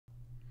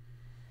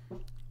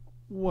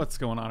What's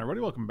going on, everybody?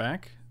 Welcome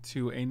back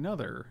to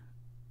another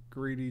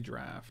greedy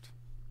draft.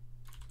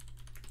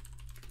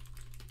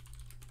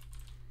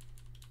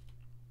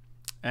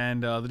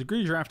 And the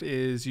greedy draft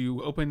is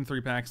you open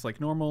 3 packs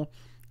like normal.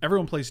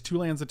 Everyone plays 2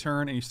 lands a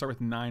turn, and you start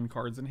with 9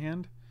 cards in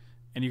hand,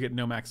 and you get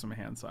no maximum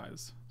hand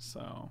size.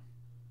 So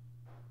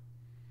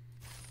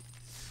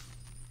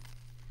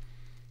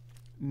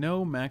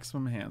no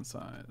maximum hand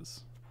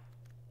size.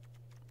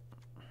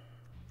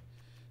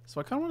 So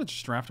I kind of want to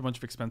just draft a bunch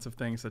of expensive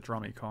things that draw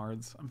me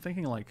cards. I'm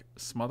thinking like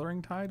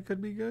Smothering Tide could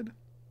be good.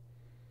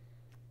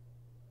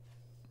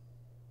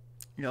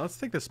 Yeah, let's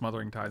take the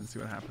Smothering Tide and see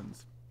what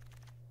happens.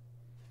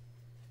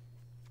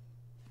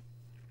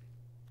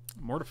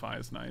 Mortify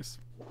is nice.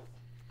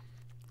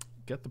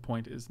 Get the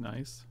Point is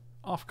nice.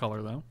 Off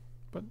color though,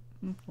 but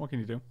what can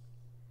you do?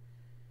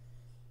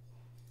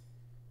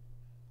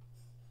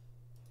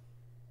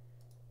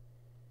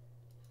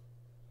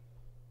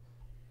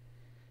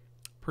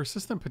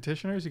 Persistent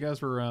Petitioners, you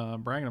guys were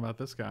bragging about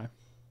this guy.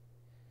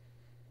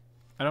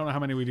 I don't know how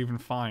many we'd even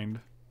find,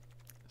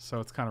 so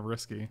it's kind of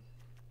risky.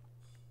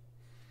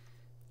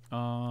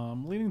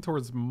 Leaning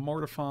towards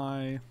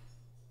Mortify.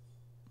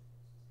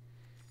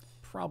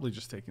 Probably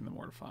just taking the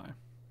Mortify.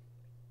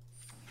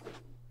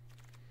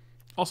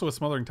 Also with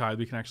Smothering Tide,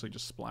 we can actually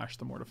just splash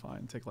the Mortify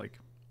and take like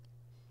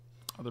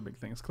other big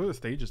things. Clear the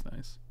Stage is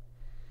nice.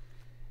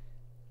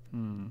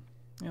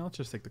 Yeah, let's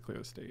just take the Clear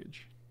the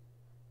Stage.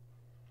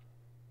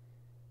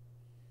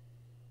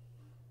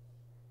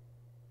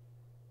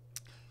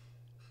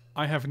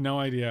 I have no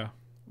idea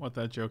what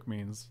that joke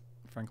means.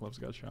 Frank loves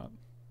Gutshot.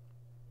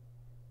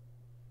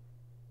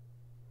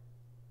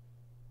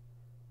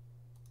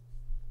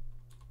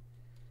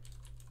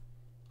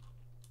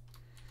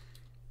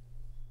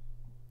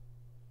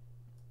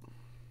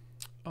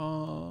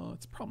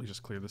 It's probably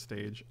just Clear the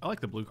Stage. I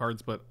like the blue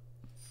cards, but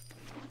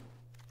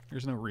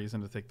there's no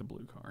reason to take the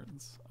blue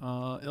cards.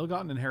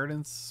 Ill-Gotten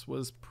Inheritance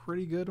was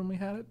pretty good when we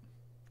had it.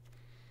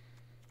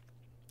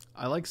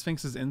 I like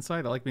Sphinx's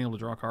Insight. I like being able to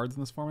draw cards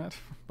in this format,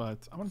 but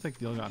I'm going to take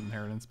the Ill-Gotten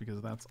Inheritance because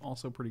that's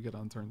also pretty good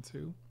on turn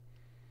 2.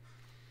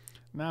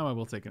 Now I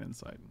will take an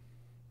Insight.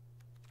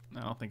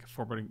 I don't think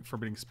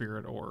Forbidding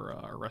Spirit or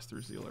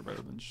Arrestor Zeal are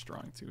better than just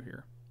drawing 2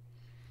 here.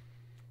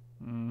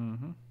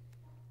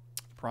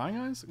 Prying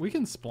Eyes? We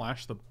can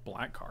splash the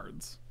black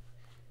cards.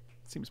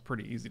 Seems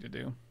pretty easy to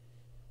do.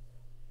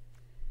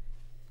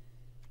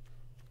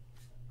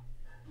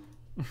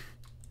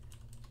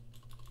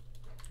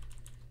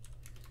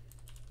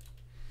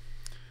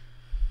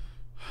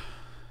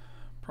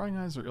 Prying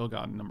Eyes or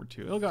Ill-Gotten number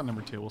 2? Ill-Gotten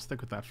number 2. We'll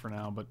stick with that for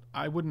now, but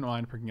I wouldn't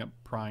mind picking up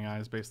Prying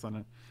Eyes based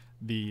on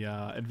the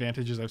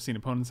advantages I've seen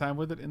opponents have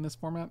with it in this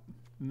format,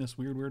 in this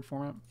weird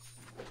format.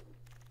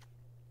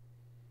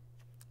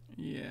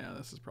 Yeah,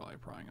 this is probably a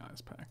Prying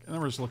Eyes pack. And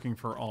then we're just looking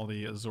for all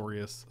the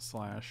Azorius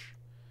slash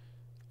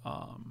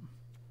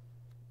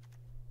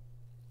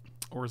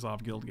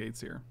Orzhov guild gates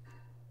here.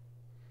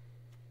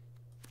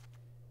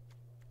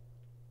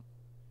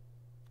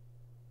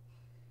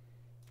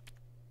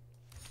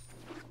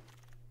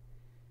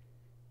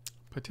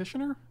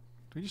 Petitioner?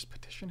 Do we just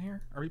petition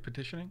here? Are we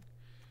petitioning?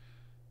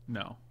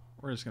 No.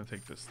 We're just going to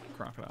take this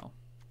crocodile.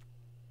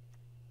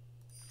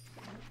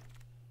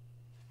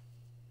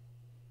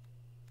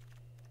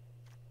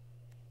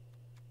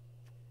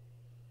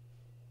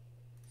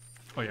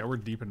 Oh yeah, we're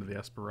deep into the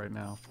Esper right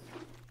now.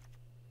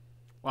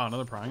 Wow,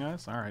 another Prying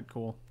Eyes? Alright,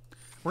 cool.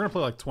 We're going to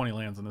play like 20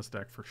 lands in this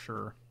deck for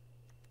sure.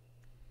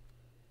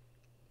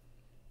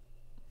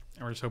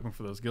 And we're just hoping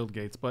for those guild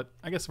gates, but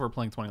I guess if we're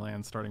playing 20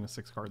 lands starting with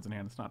 6 cards in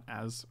hand, it's not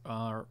as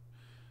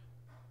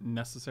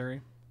necessary.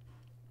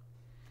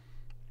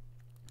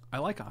 I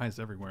like Eyes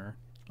everywhere.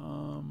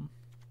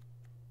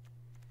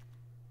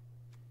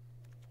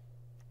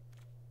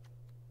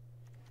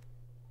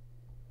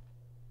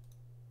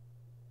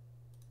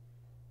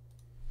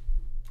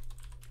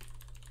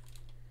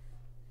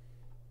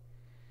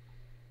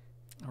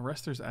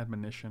 Arrestor's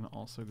Admonition,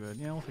 also good.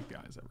 Yeah, we'll take the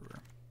Eyes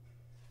everywhere.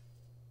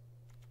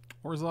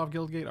 Orzhov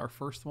Guildgate, our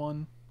first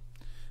one.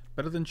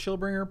 Better than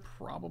Chillbringer?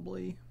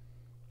 Probably.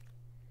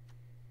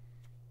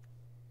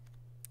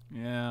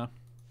 Yeah.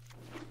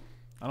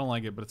 I don't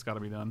like it, but it's got to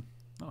be done.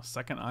 Oh,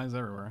 second Eyes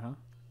everywhere, huh?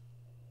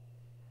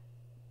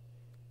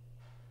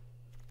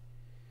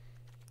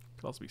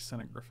 Could also be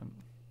Senate Griffin.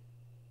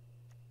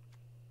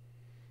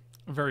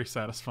 Very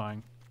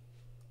satisfying.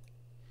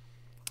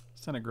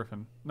 Senate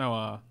Griffin.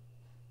 No,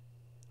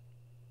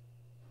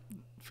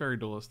 Fairy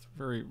Duelist.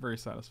 Very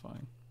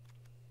satisfying.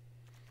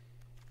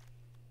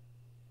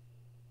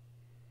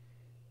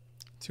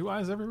 2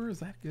 Eyes everywhere? Is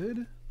that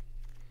good?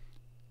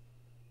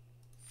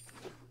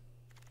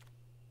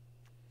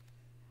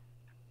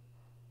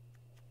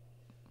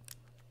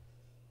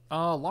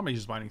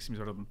 Lawmage's Binding seems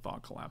better than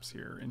Thought Collapse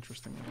here,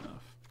 interestingly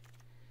enough.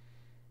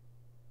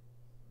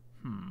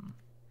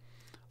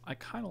 I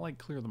kind of like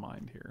Clear the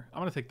Mind here.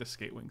 I'm going to take the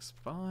Skatewing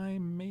Spy,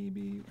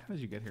 maybe. How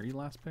did you get here? You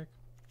last pick?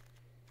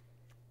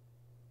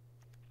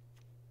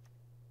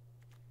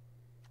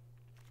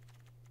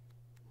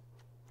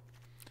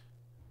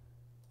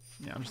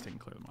 Yeah, I'm just taking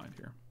Clear the Mind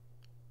here.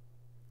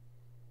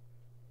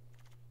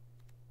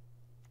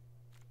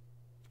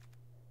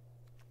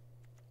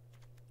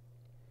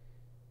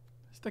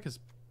 deck is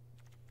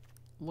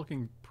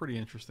looking pretty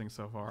interesting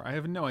so far. I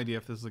have no idea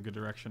if this is a good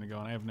direction to go,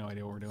 and I have no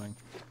idea what we're doing.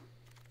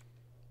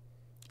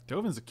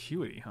 Dovin's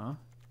Acuity, huh?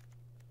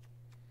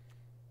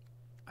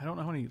 I don't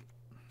know how many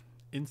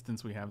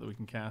instants we have that we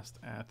can cast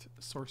at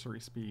sorcery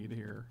speed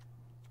here.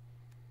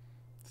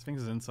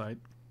 Sphinx's Insight.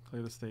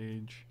 Clear the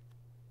stage.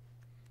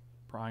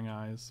 Prying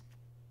Eyes.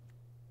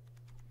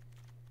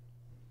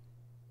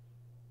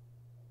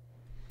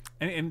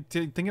 And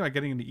thinking about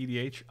getting into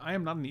EDH, I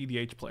am not an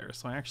EDH player,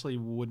 so I actually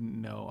wouldn't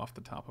know off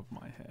the top of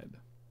my head.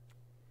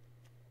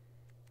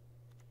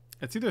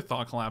 It's either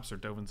Thought Collapse or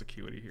Dovin's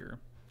Acuity here.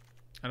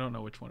 I don't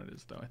know which one it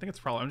is, though. I think it's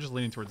probably... I'm just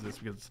leaning towards this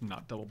because it's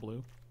not double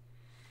blue.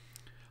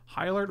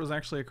 High Alert was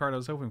actually a card I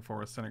was hoping for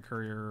with Senate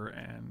Courier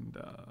and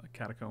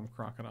Catacomb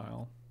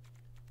Crocodile.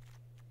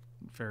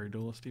 And Fairy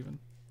Duelist, even.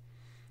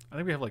 I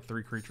think we have like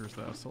 3 creatures,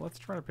 though, so let's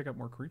try to pick up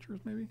more creatures,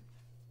 maybe?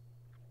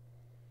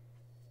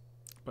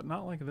 But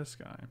not like this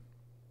guy.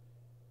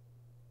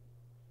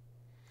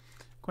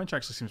 Quench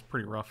actually seems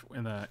pretty rough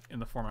in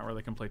the format where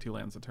they can play 2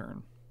 lands a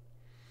turn.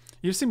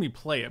 You've seen me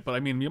play it, but I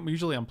mean,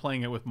 usually I'm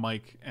playing it with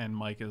Mike, and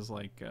Mike is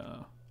like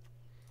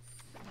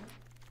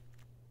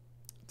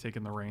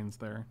taking the reins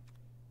there.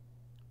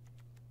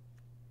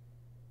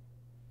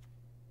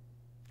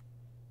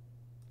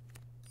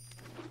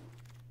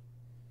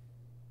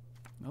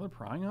 Another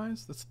Prying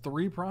Eyes? That's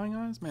 3 Prying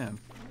Eyes? Man.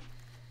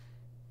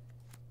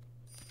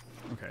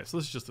 Okay, so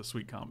this is just a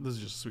sweet this is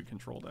just a sweet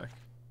control deck.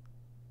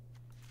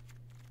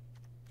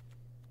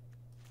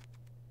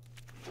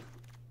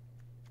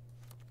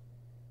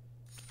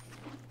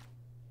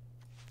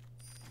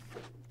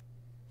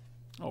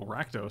 Oh,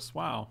 Rakdos.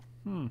 Wow.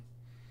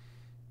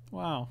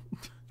 Wow.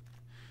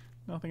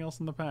 Nothing else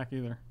in the pack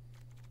either.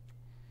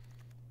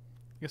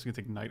 I guess we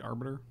can take Night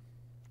Arbiter.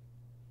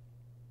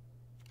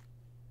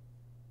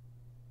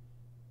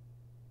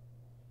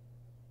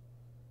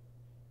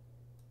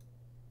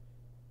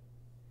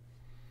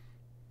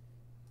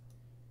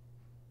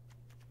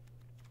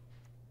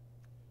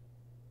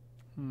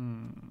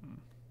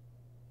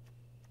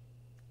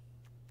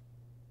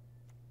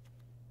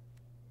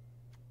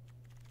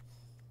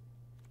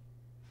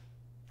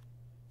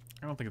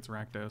 I don't think it's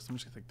Rakdos. I'm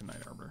just going to take the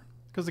Night Arbiter.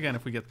 Because again,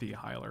 if we get the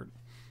High Alert,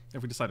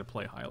 if we decide to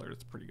play High Alert,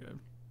 it's pretty good.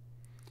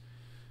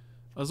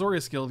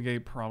 Azorius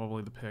Guildgate,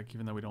 probably the pick,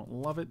 even though we don't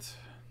love it.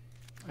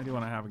 I do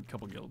want to have a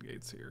couple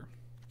Guildgates here.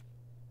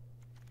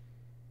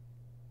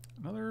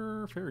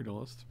 Another Fairy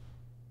Duelist.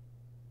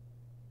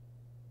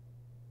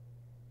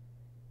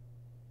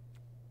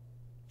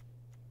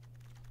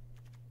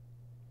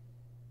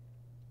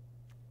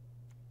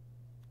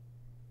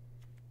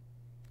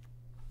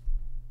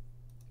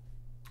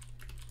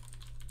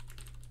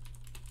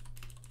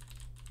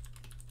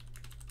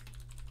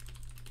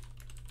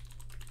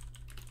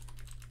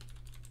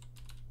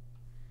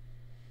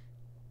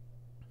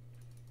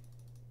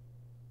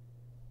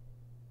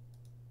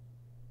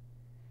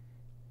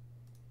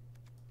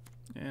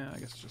 Yeah, I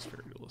guess it's just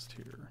Fairy Duelist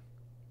here.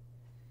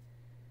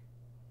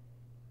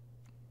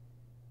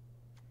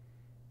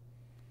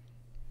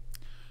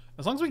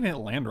 As long as we can hit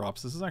land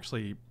drops, this is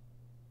actually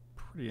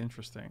pretty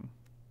interesting.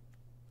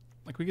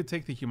 Like, we could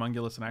take the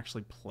Humongulus and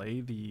actually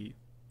play the...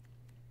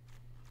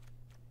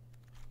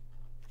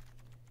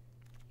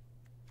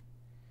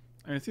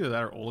 I mean, it's either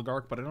that or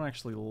Oligarch, but I don't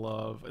actually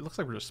love... It looks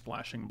like we're just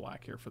splashing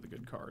black here for the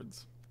good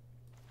cards.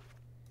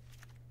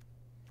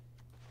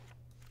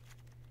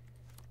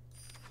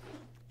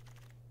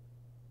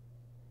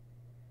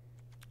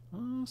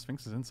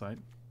 Sphinx's Insight.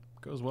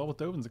 Goes well with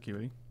Dovin's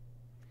Acuity.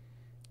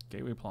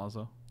 Gateway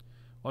Plaza.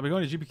 Will I be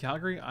going to GP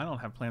Calgary? I don't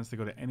have plans to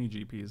go to any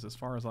GPs as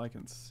far as I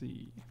can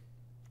see.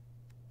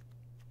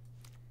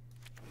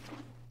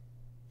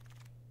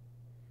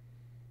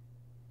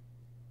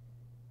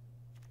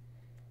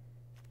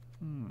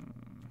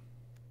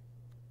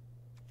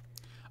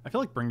 I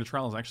feel like Bring to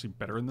Trial is actually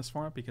better in this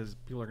format because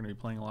people are going to be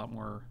playing a lot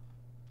more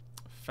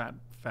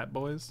fat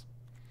boys.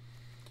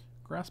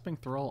 Grasping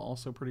Thrall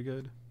also pretty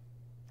good.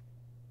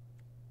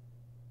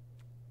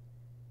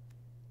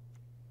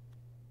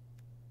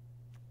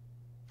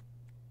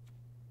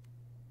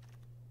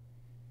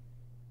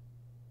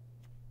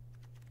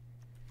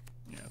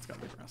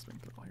 Grasping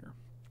Thrall here.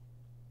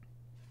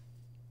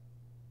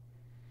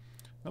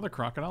 Another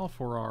Crocodile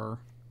for our...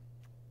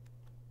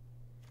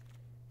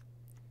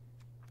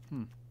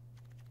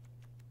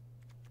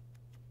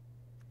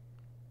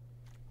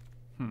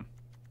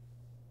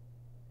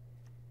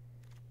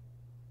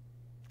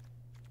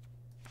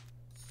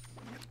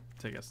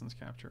 Take Essence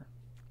Capture.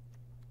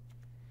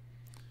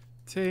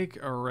 Take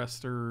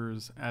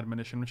Arrester's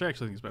Admonition, which I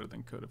actually think is better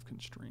than Code of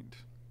Constraint.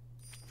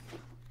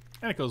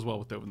 And it goes well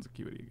with Dovin's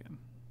Acuity again.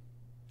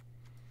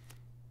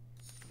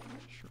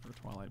 Sure,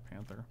 Twilight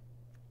Panther.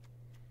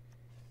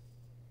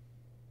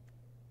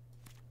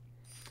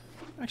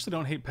 I actually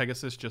don't hate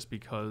Pegasus just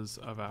because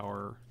of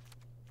our...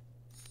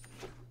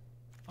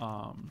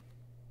 I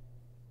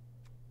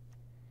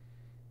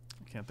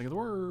can't think of the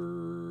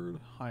word.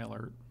 High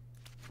Alert.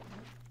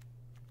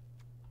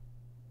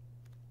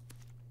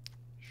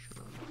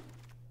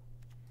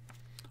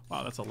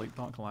 Wow, that's a late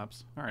thought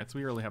collapse. Alright, so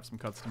we really have some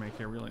cuts to make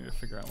here. We really need to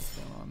figure out what's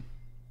going on.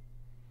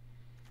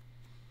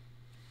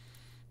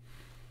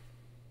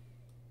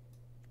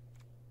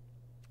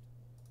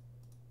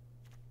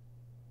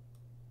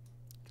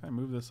 Can I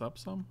move this up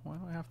some? Why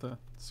do I have to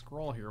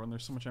scroll here when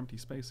there's so much empty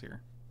space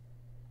here?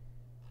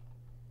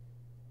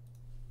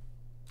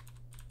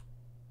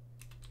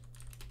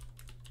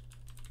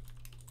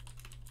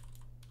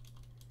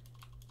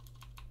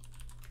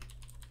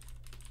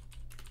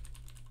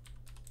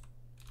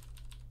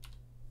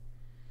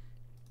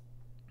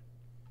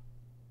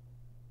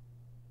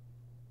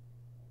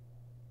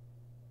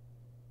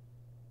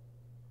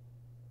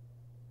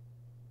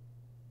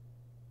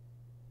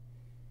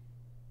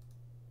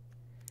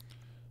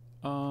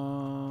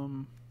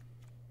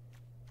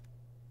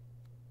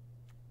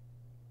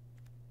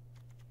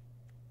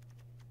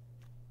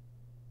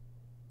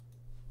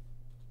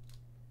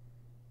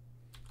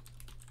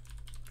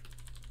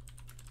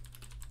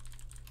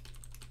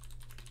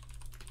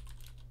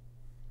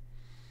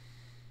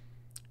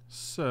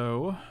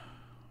 So,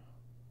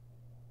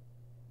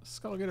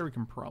 Skullgator we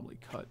can probably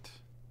cut.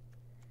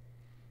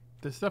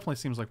 This definitely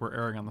seems like we're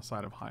erring on the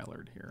side of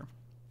Hylard here.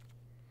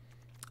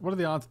 What are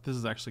the odds that this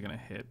is actually going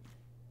to hit?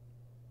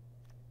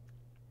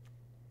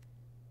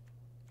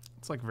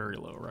 It's like very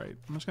low, right?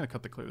 I'm just going to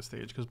cut the clear the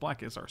stage because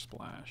black is our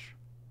splash.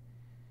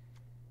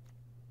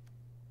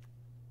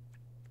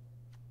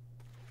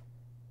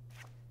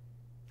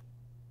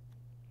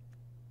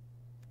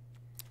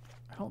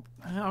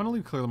 I'm going to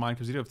leave clear the mind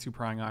because you do have 2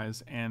 prying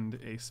eyes and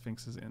a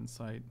Sphinx's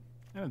insight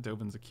and a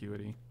Dovin's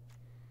acuity.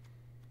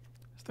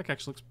 This deck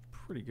actually looks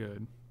pretty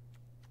good.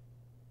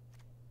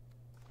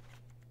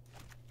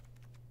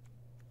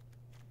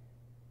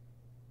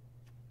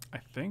 I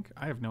think.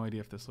 I have no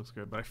idea if this looks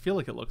good, but I feel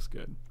like it looks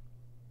good.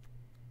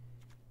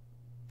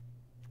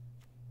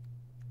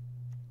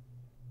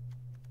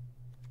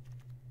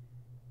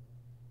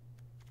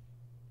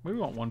 Maybe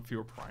we want 1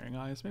 fewer prying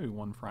eyes. Maybe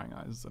 1 prying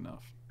eyes is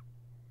enough.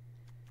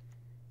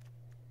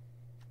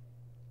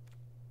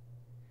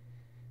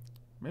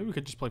 Maybe we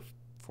could just play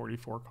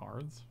 44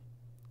 cards.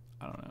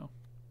 I don't know.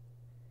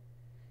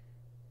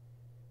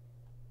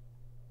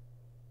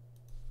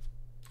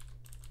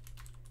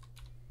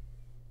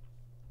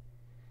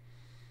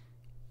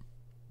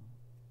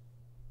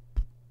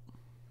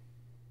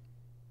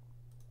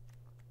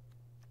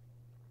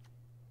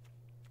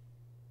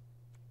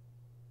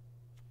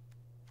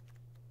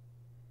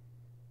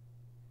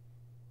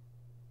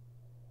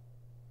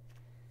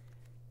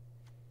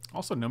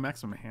 Also, no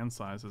maximum hand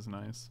size is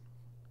nice.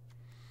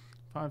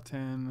 5,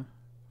 10,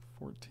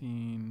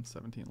 14,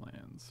 17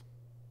 lands.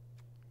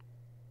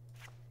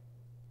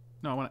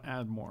 No, I want to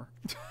add more.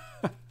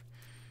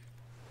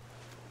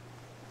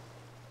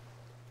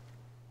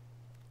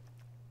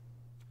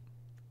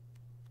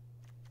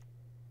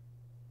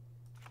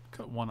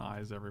 Cut 1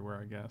 eyes everywhere,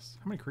 I guess.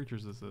 How many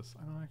creatures is this?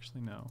 I don't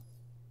actually know.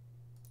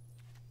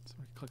 So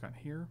I can click on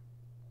here.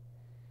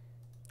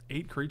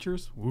 8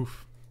 creatures?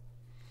 Woof.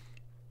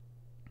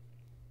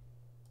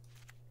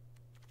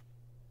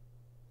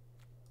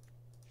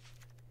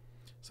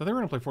 So they were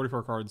going to play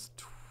 44 cards.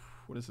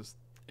 What is this?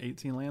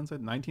 18 lands?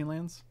 19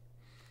 lands?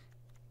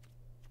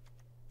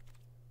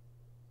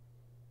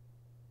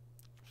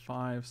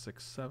 5,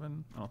 6,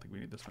 7. I don't think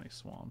we need this many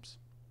swamps.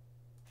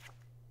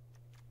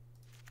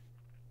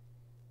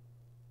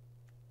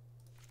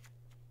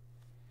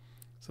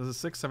 So this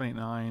is 6, 7, 8,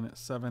 9,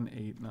 7,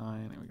 8, 9,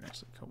 and we can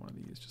actually cut one of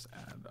these, just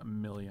add a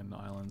million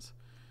islands.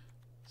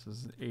 So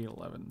this is 8,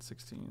 11,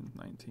 16,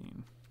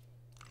 19.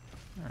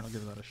 Alright, I'll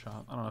give that a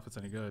shot. I don't know if it's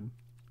any good.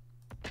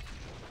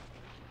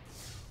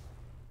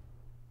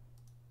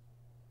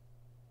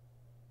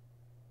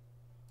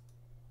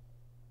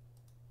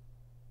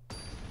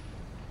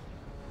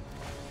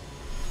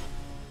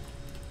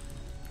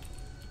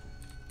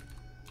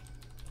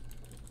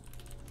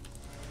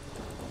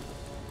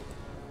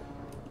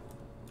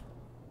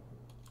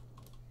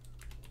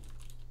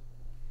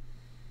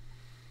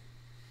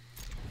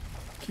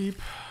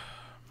 Keep.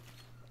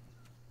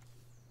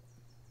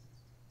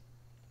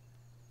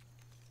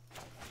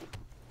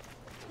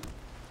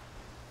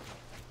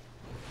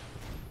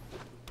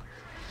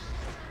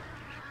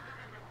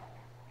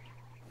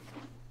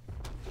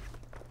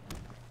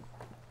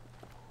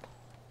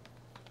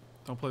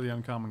 Don't play the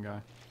uncommon guy.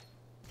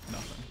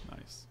 Nothing.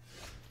 Nice.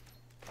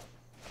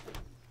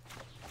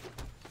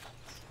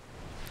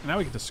 And now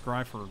we get to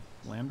scry for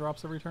land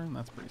drops every turn?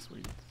 That's pretty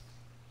sweet.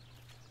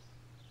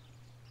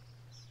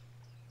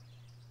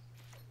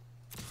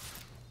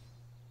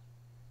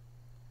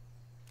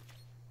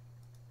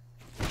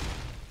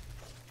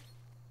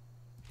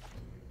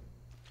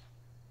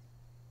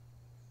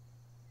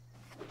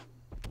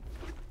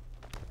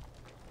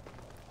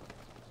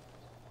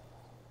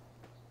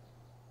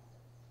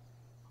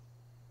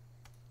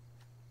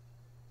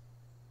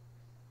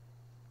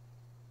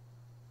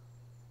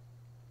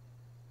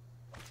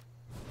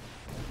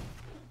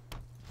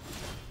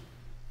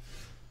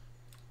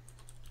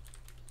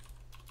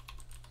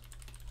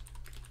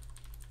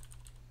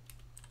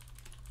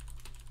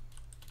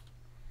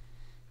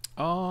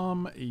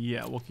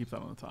 Yeah, we'll keep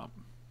that on the top.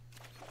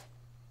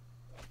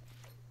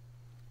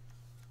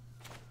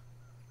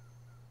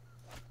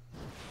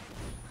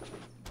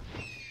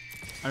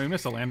 I mean, we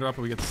missed a land drop,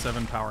 but we get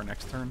 7 power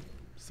next turn,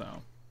 so.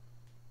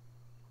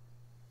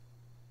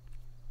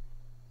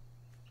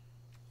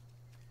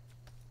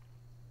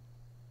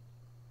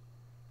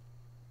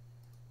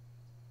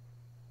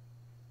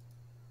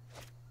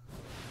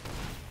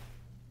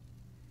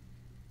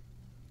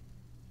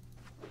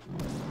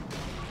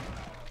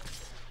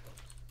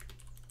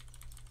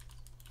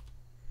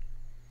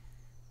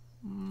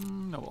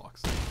 No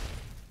blocks.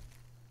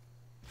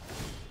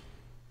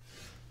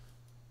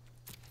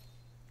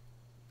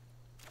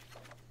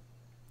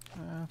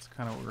 That's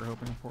kind of what we were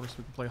hoping for, so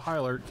we can play High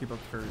Alert, keep up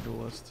Fairy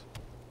Duelist.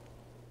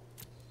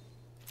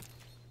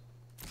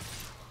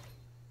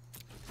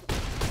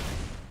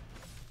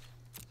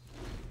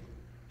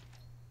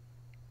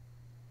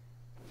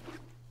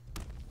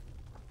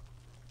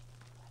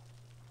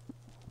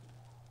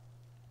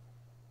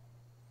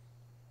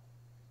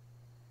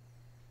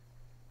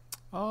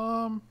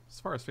 As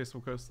far as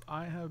Facebook goes,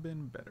 I have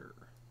been better.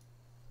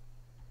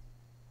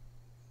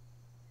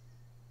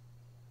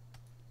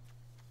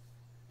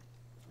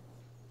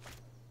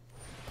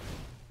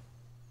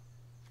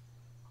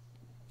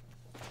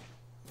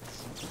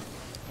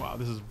 Wow,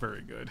 this is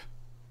very good.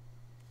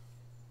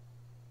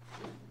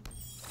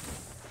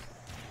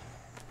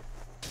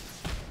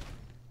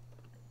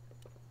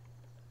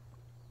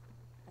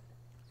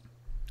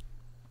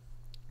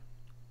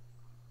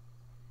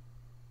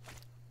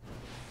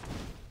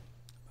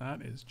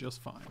 That is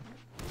just fine.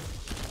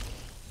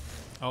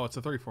 Oh, it's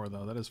a 34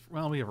 though. That is,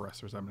 well, we have a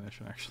Rester's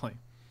Admonition actually.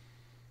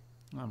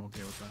 I'm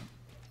okay with that.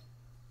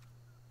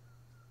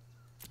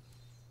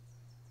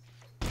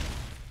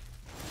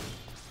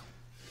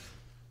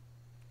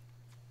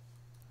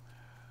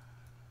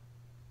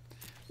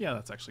 Yeah,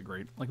 that's actually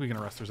great. Like, we can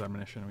Arrester's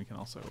Admonition, and we can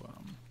also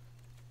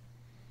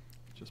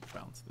just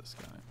bounce this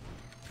guy.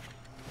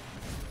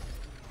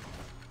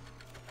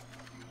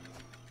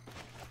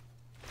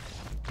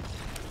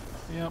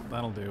 Yep,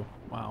 that'll do.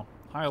 Wow.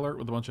 High Alert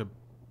with a bunch of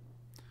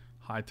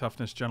high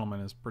toughness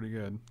gentlemen is pretty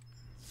good.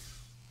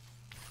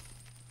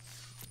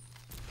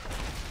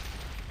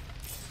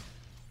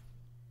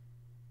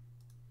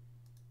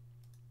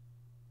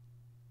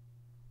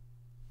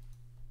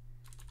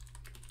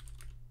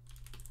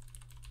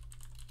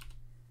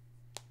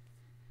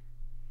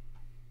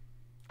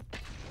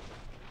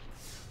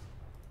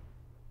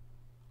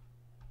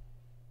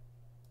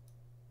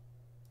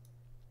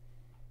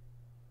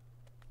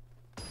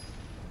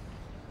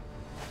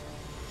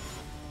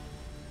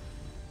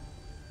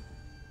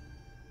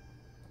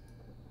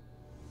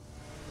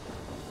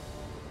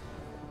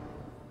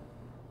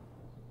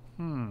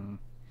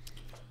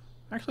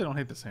 Actually, I don't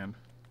hate this hand.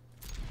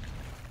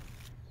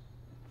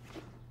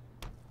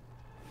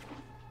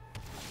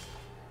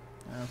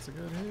 That's a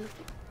good hit.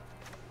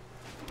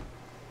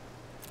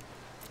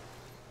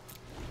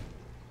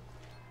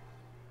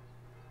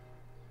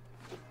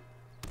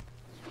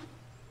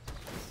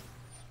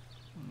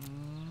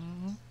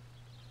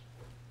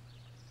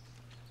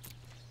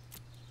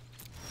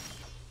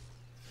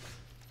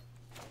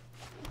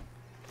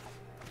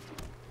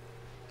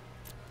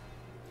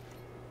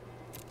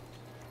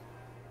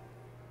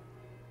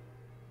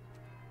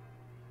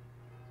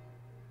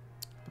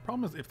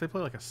 Problem is, if they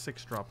play like a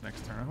 6-drop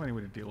next turn, I don't have any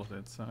way to deal with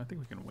it, so I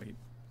think we can wait.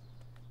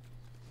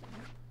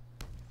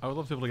 I would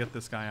love to be able to get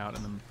this guy out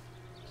and then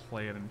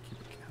play it and keep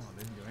it. Oh,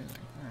 they didn't do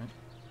anything. Alright.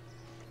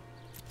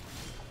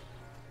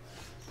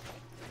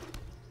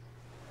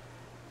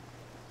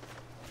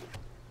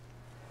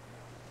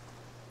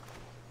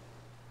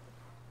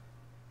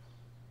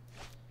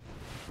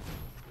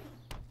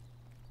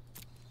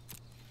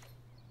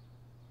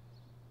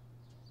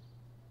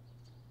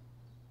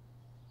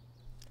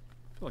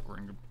 I feel like we're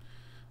in good.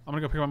 I'm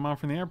gonna go pick up my mom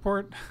from the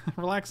airport.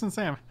 Relax and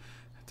Sam.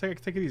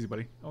 Take it easy,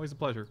 buddy. Always a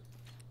pleasure.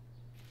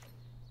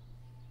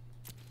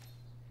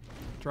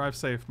 Drive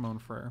safe, Moan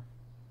Frere.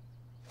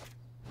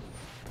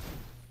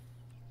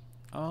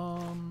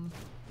 Yeah,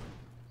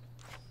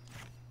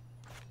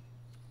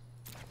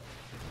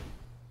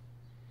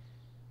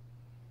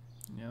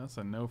 that's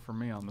a no for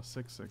me on the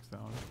 6/6 though.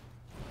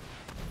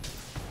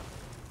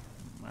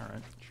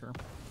 Alright, sure.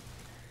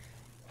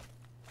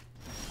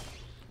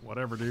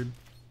 Whatever, dude.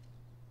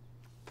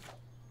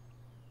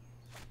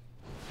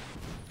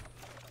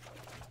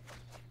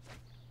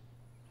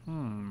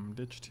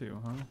 Ditch 2,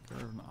 huh? Get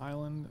rid of an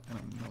island and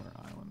another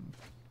island.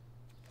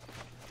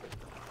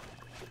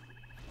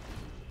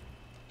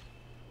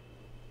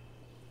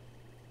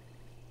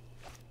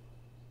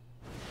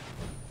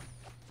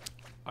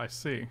 I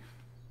see.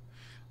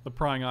 The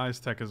prying eyes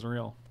tech is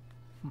real.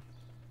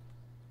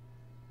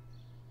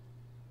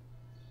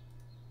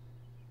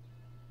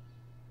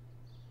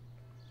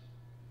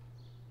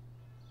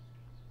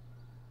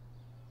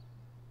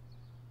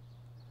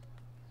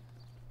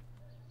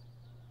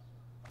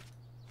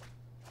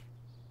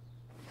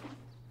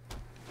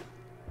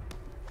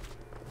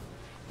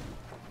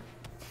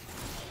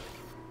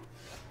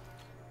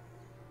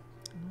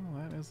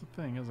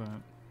 thing, isn't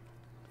it?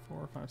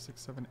 4, 5,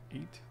 6, 7,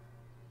 8.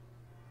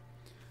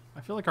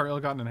 I feel like our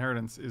ill-gotten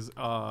inheritance is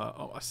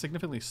a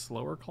significantly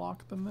slower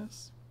clock than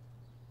this.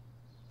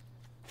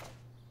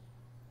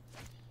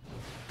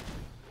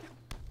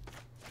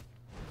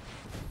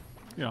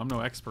 You know, I'm no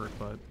expert,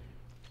 but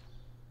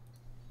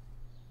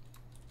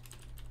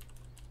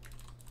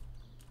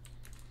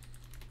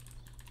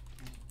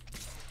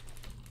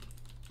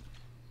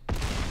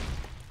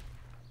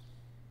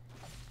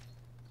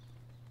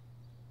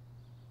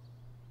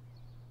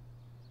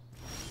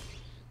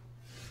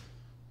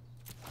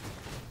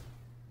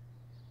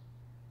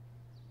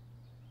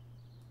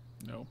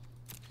no.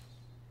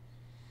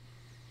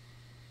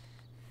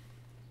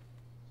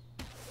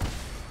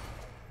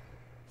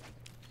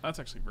 That's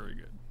actually very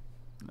good.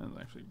 That's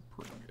actually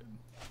pretty good.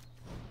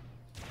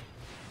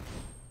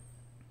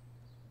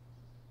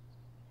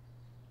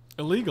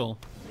 Illegal.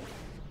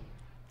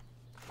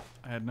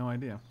 I had no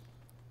idea.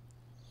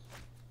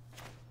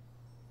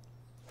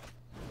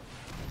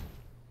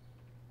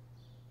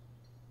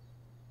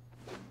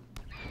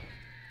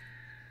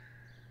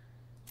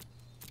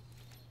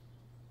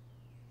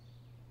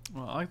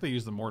 Well, I like they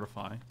use the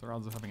Mortify. Their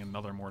odds of having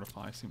another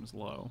Mortify seems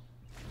low.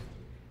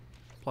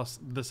 Plus,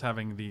 this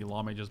having the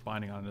Law Mage's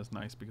Binding on it is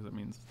nice because it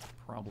means it's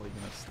probably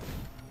gonna stay.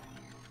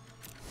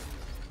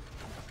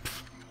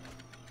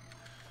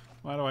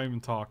 Why do I even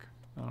talk?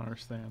 I don't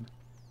understand.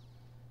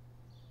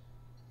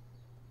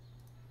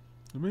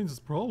 It means it's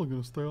probably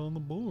gonna stay on the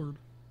board.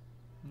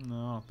 No,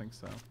 I don't think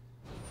so.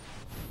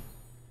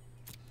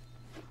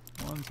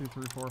 1, 2,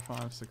 3, 4,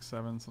 5, 6,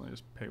 7. So they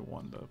just pay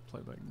 1 to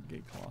play the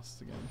Gate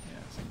Colossus again.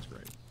 Yeah, seems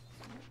great.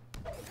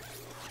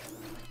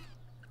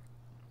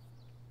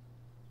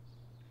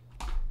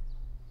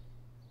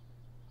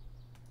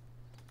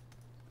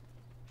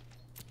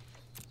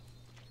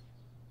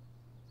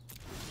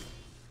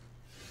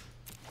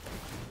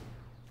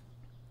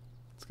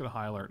 Let's get a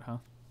high alert, huh?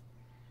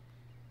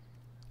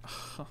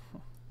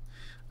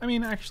 I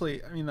mean, actually,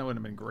 that would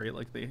have been great.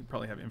 Like, they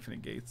probably have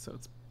infinite gates, so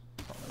it's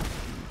probably not a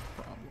huge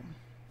problem.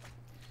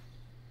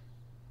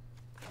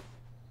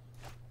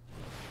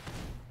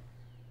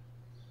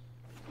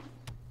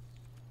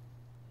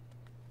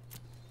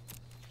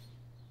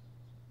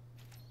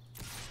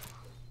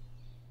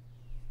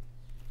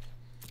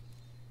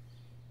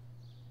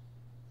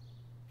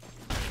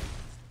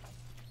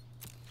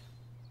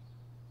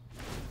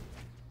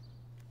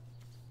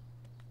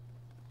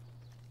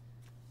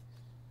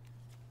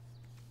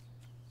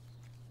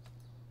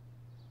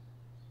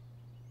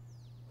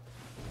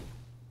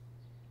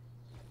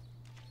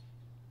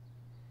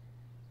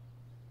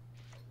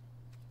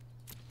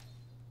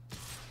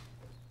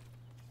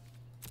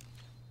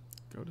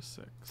 Go to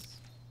 6.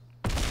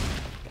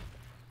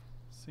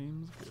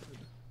 Seems good.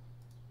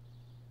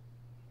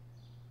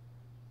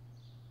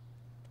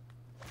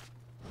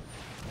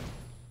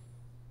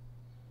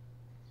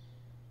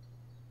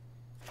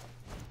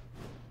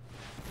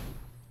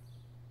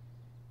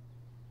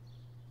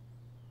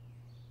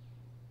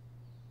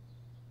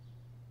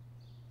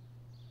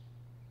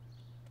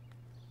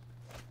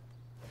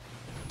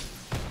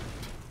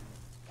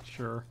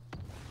 Sure.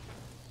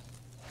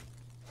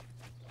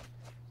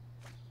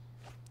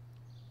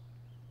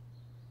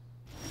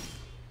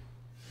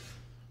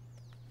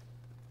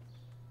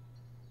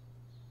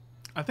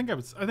 I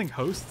think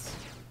hosts.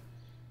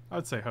 I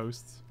would say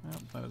hosts.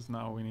 Yep, that is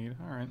not what we need.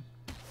 All right.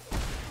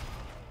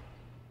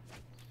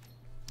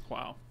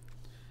 Wow.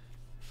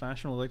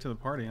 Fashionable late to the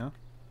party, huh?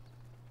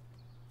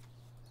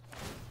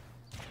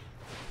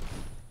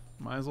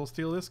 Might as well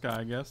steal this guy,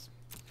 I guess.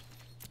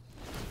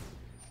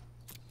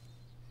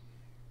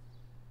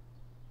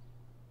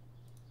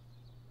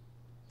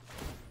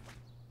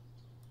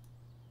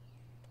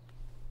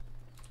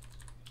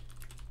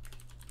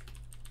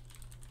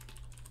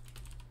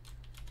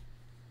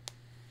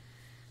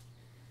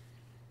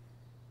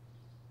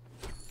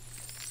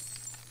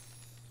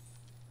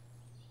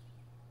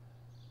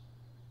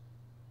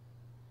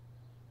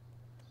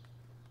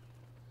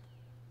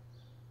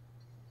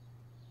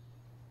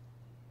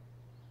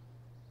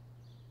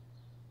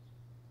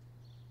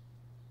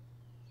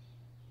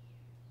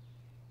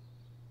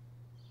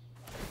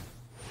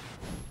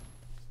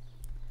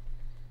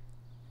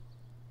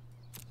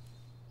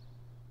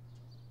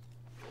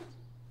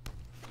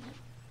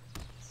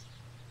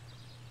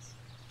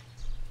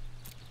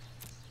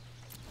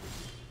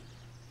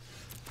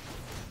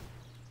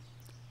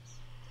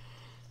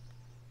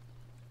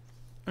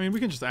 I mean, we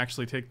can just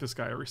actually take this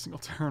guy every single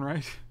turn,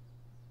 right?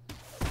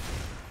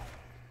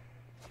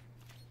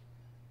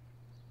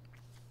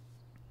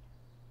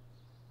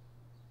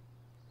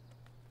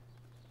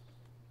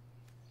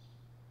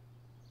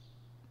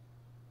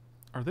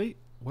 Are they...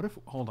 What if...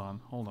 Hold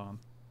on, hold on.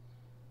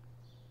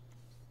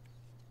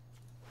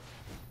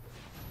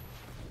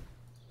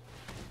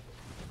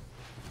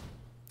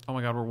 Oh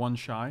my god, we're 1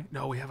 shy?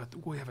 No, we have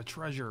a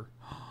treasure.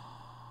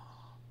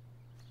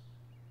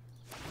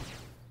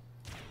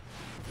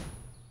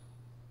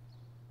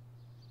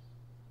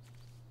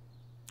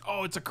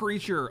 Oh, it's a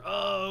creature.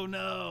 Oh,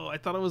 no. I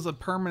thought it was a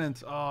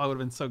permanent. Oh, I would have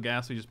been so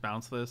gassed we just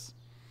bounced this.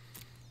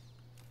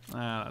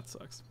 Ah, that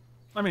sucks.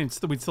 I mean,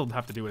 we'd still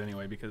have to do it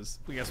anyway because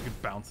we guess we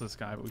could bounce this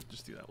guy, but we could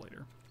just do that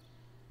later.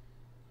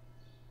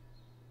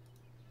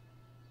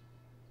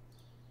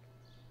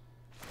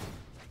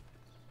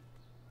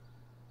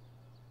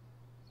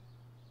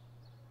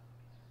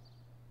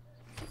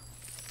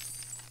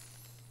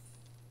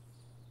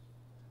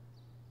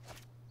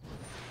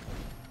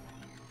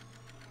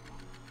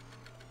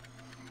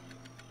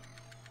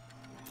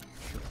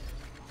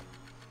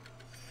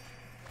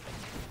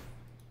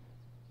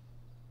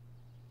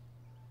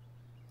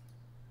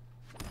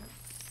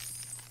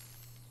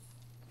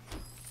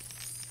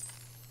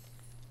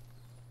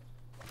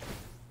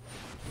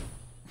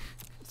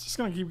 Just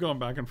gonna keep going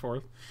back and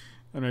forth,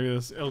 and maybe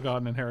this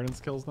ill-gotten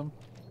inheritance kills them.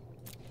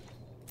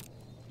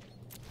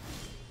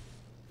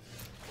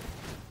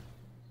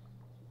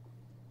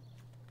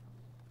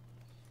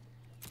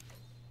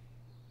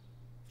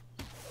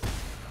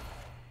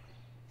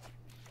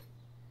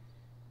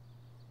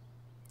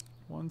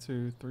 One,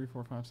 two, three,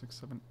 four, five, six,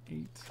 seven,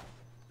 8.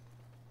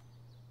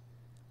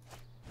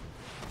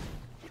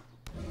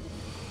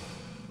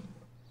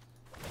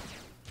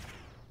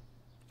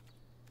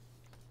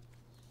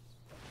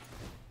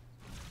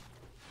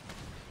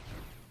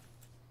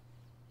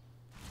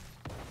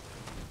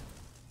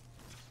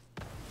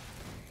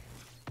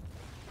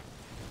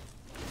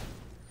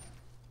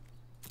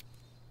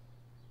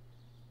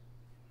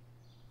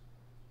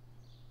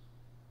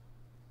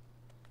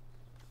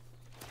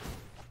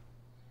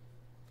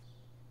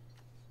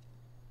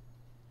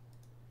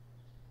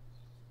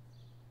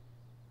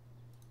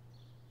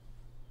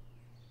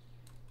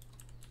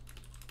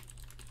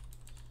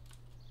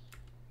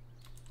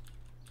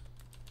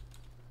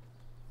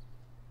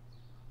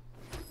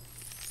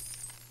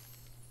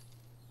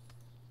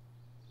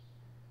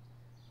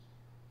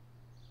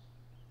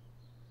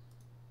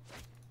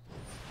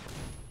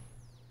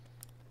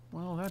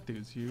 Well, that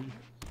dude's huge.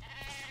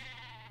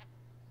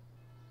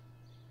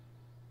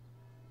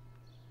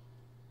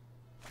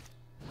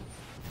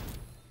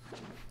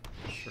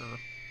 Sure.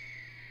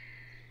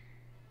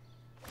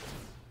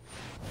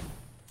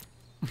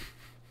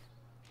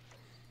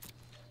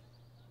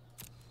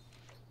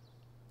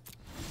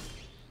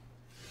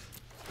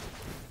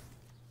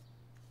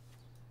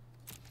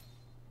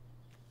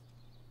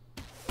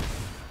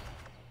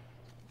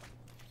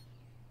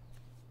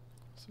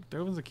 So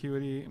Dovin's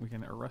Acuity, and we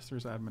can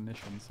Arrester's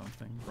Admonition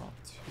something. Draw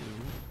 2.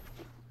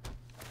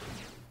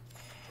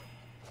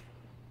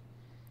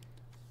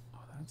 Oh,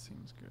 that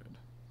seems good.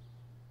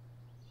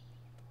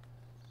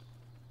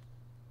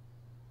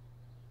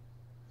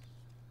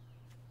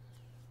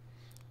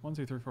 One,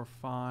 two, three, four,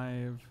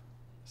 5,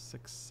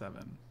 6,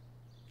 7.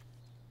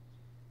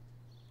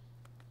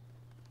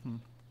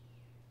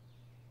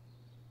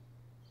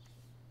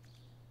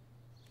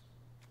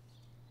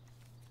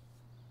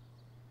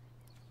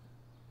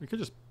 We could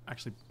just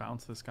actually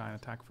bounce this guy and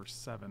attack for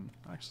 7.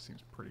 That actually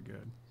seems pretty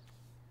good.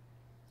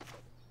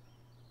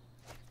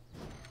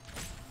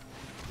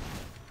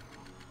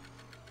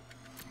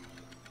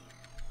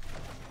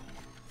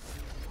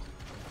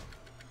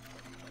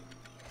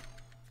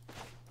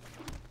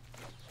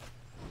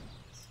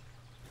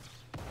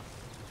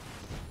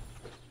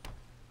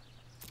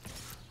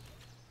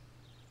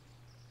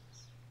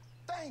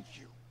 Thank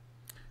you.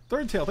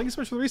 Third Tail, thank you so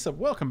much for the resub.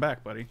 Welcome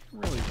back, buddy.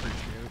 Really appreciate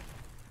it.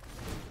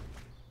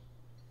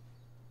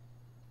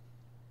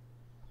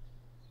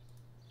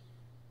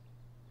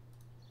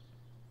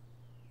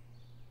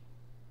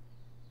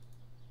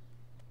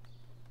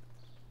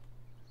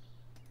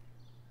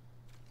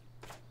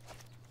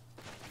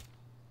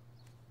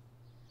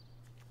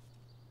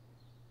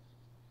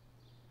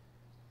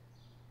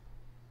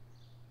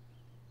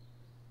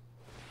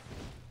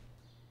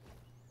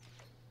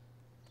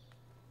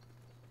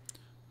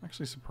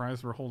 Actually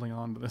surprised we're holding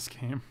on to this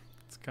game.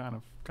 It's kind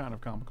of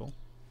comical.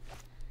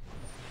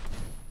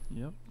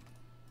 Yep.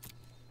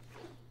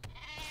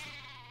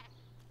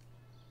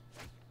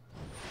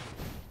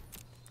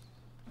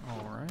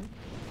 All right.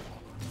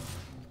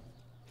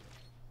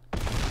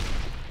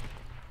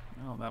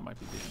 Oh, that might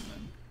be the end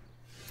then.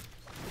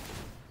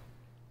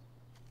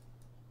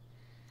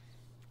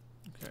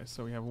 Okay,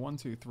 so we have 1,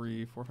 2,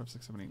 3, 4, 5,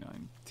 6, 7, 8,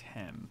 9,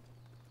 10.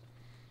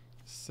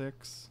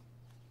 6.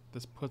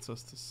 This puts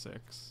us to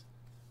 6.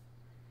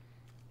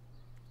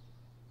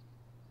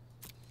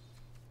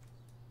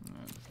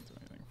 That doesn't do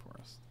anything for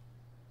us.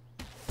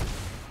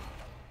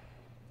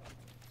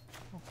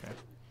 Okay.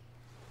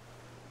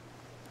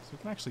 So we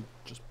can actually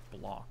just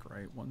block,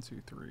 right? 1,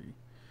 2, 3,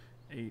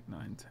 8,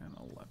 9, 10,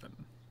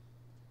 11.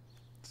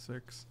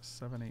 6,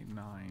 7, 8,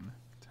 9,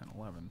 10,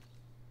 11.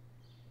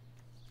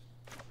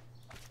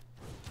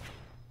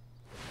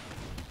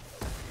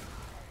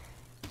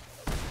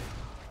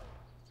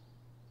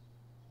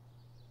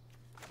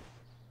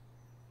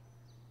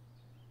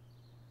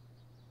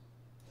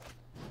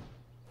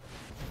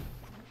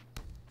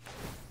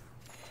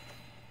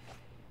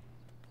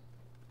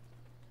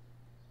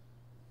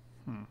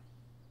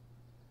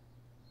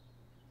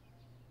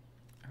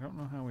 I don't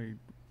know how we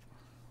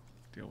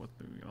deal with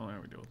the. I don't know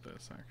how we deal with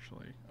this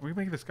actually. Are we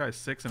making this guy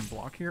 6 and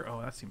block here? Oh,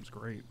 that seems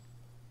great.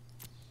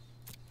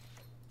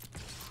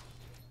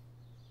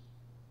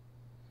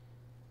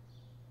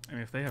 I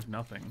mean, if they have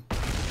nothing,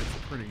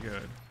 it's pretty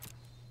good.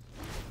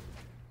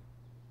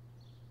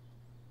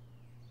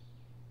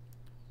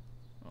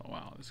 Oh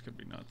wow, this could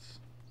be nuts.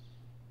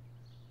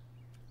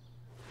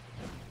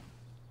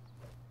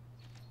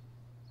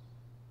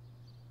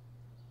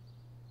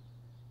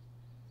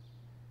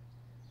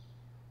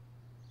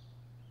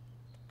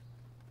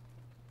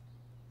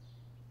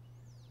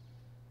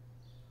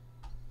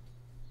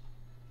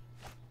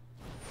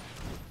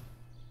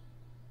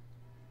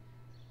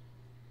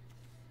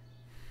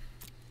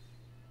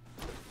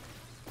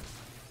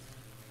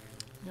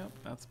 Yep,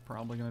 that's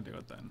probably gonna do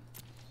it then.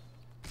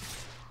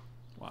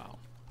 Wow.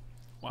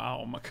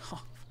 Wow, Makov.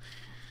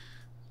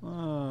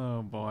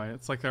 Oh boy,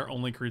 it's like their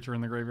only creature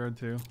in the graveyard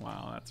too.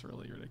 Wow, that's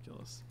really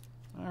ridiculous.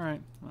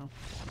 Alright, well.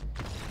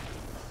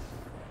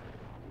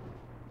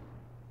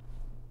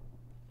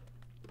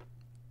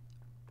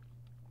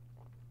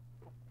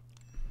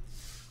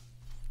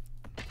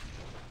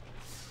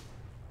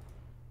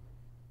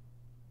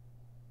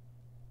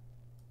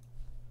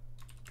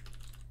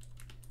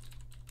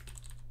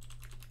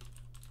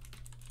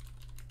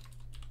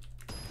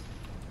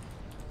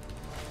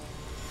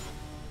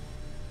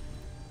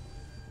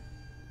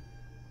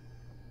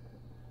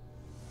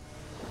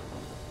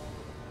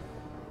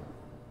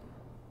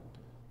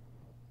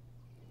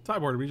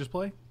 Sideboard, did we just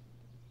play?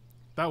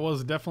 That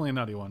was definitely a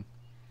nutty one.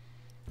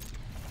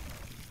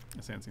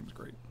 This hand seems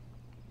great.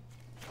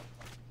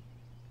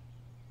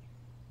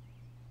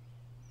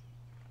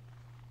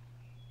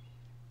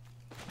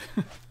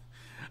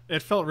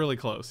 It felt really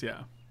close,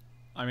 yeah.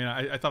 I mean,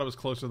 I thought it was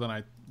closer than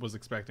I was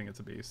expecting it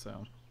to be,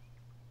 so.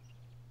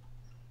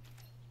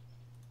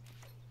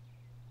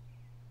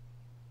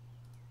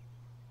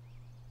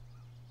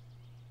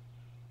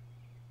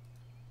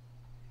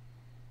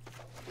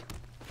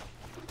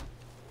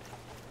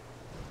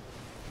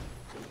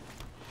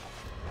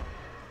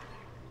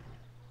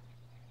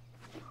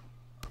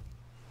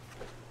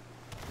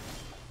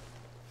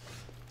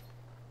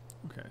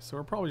 Okay, so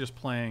we're probably just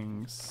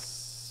playing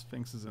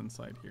Sphinx's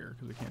Insight here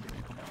because we can't do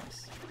anything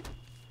else.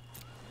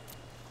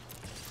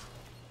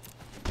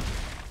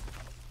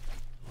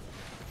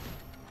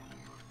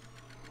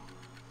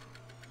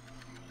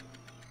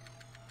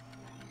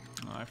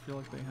 I feel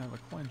like they have a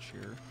quench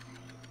here.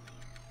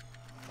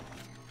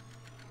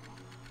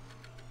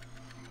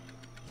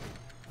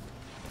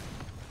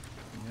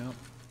 Yep.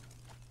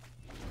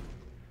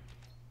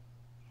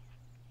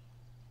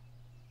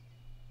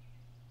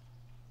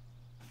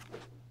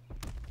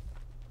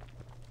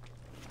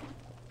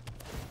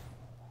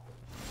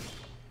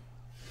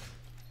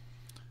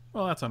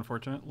 Well, that's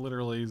unfortunate.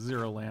 Literally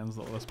 0 lands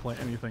that let us play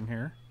anything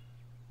here.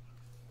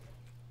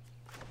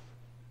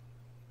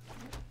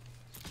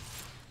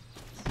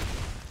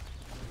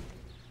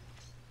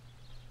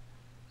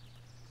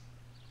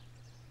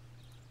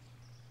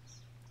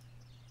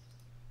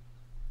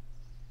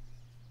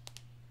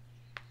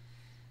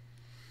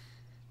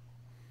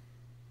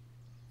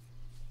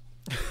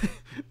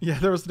 Yeah,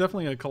 there was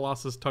definitely a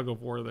Colossus tug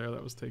of war there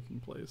that was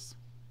taking place.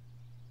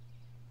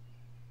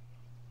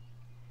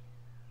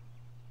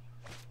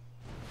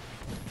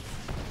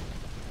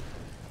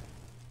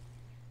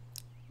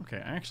 Okay,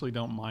 I actually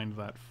don't mind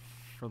that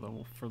for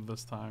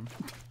this time.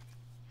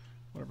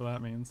 Whatever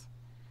that means.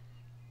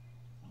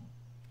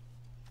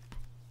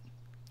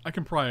 I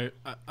can probably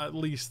at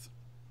least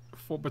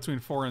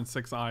between 4 and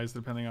 6 eyes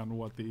depending on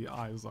what the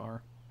eyes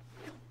are.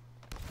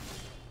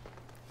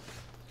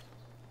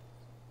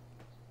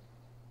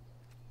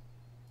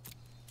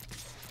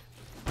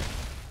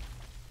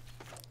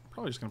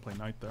 Probably just gonna play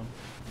Knight though.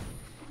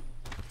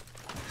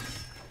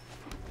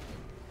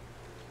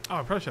 Oh,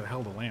 I probably should have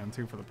held a land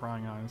too for the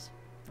prying eyes.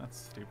 That's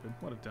stupid.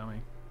 What a dummy.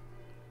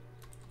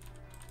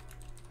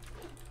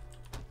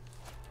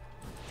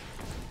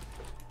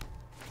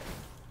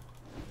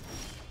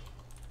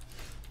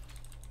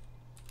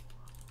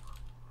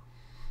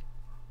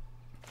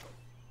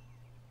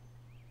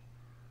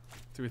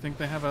 Do we think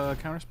they have a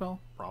counterspell?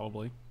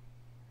 Probably.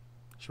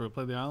 Should we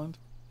play the island?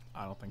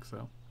 I don't think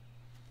so.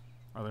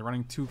 Are they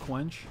running 2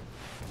 quench?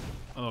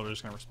 Oh, they're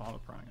just going to respond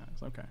with prying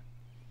eyes. Okay.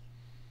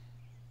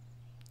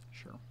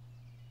 Sure.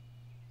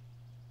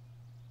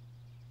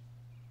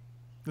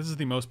 This is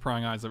the most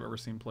prying eyes I've ever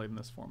seen played in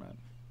this format.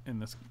 In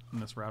this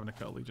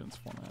Ravnica Allegiance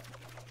format.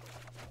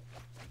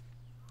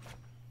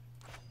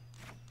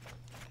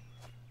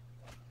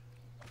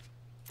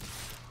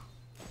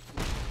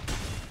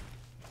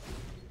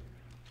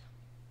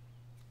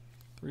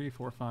 Three,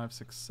 4, 5,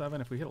 6,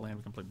 7. If we hit a land,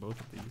 we can play both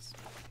of these.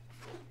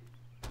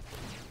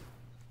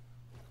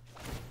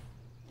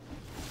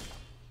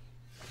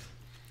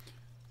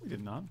 We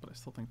did not, but I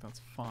still think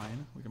that's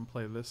fine. We can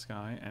play this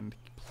guy, and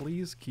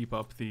please keep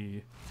up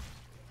the...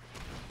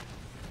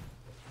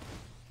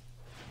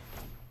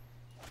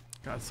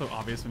 God, it's so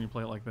obvious when you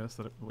play it like this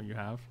that what you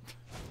have.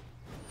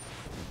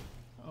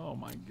 Oh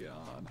my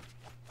god.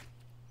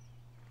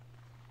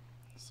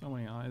 So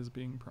many eyes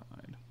being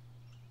pried.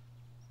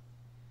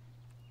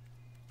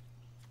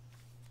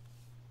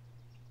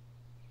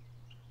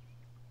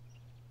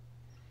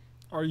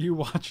 Are you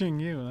watching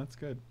you? That's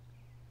good.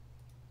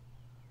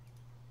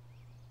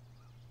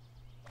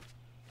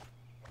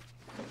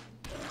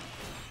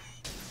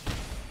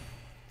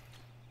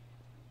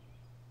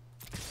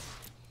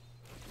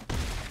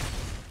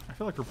 I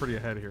feel like we're pretty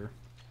ahead here.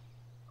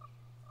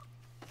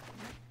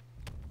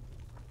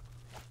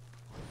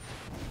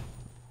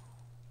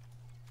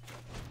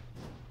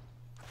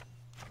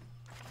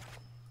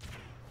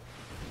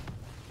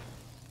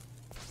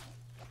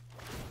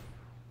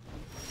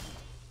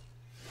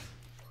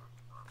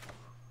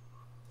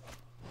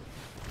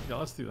 Yeah,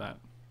 let's do that.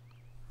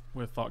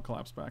 With Thought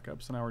Collapse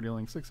backup. So now we're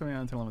dealing 6, 7, 8,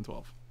 9, 10, 11,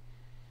 12.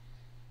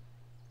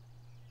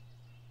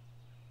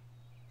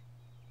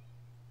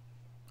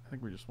 I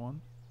think we just won.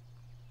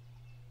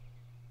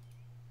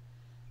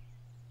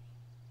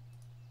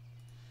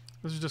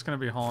 This is just going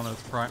to be Hall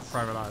Note's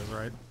Private Eyes,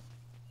 right?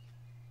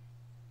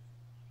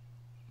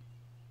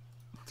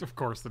 Of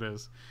course it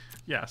is.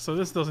 Yeah, so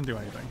this doesn't do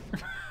anything.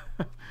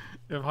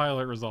 If High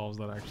Alert resolves,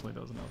 that actually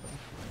does nothing.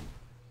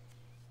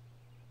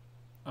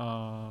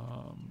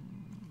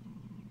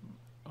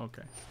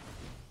 Okay.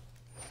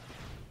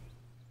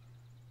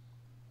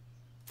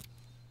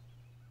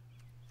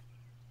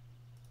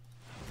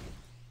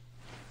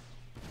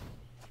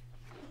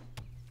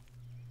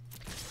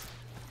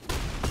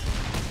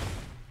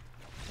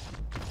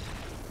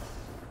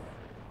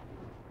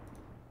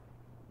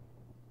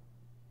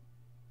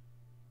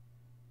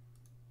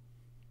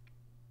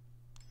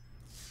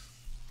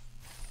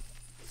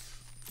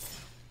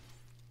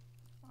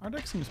 Our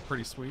deck seems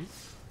pretty sweet.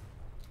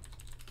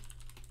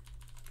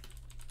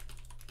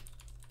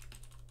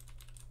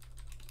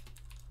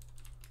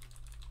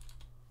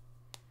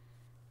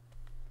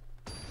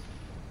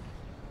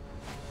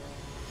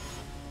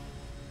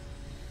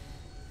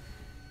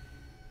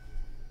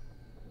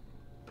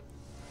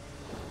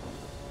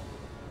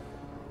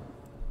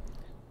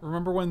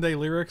 Remember when they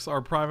lyrics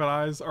are Private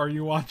Eyes, are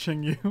you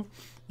watching you?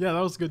 Yeah, that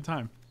was a good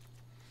time.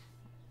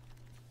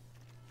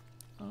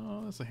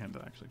 Oh, that's a hand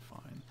that's actually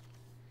fine.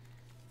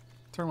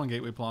 Turn 1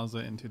 Gateway Plaza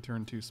into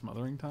turn 2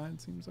 Smothering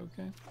Tide seems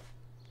okay.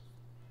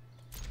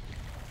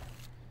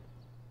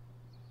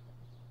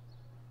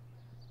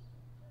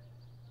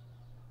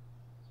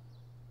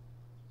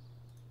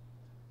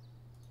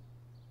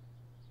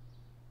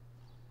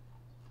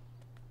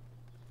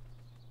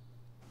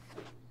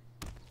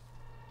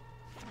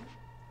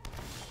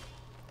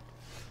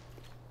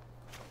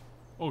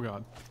 Oh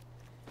god.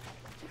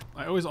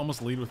 I always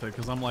almost lead with it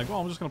because I'm like, well,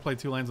 I'm just going to play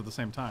 2 lands at the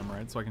same time,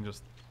 right? So I can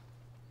just...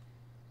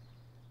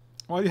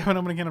 Why do you have an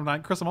opening hand of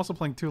 9? Chris, I'm also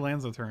playing 2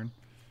 lands a turn.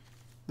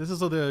 This is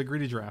the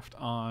greedy draft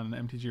on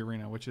MTG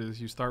Arena, which is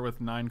you start with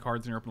 9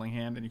 cards in your opening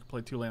hand and you can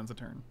play 2 lands a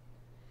turn.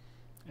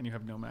 And you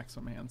have no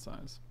maximum hand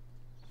size.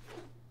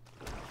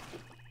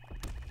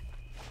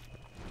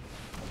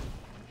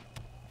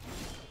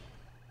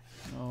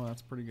 Oh,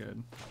 that's pretty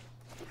good.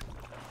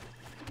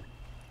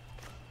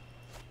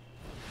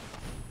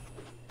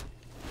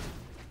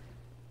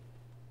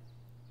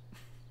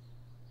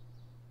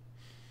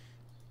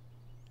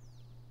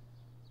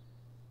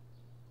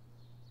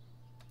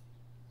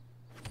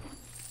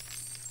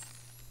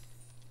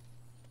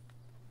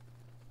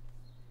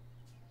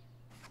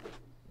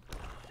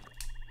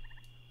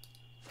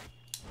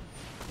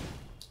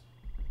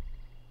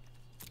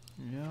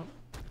 Yep.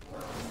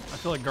 I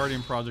feel like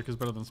Guardian Project is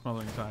better than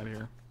Smothering Tide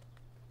here.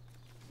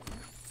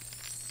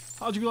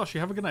 How'd you Gulashi?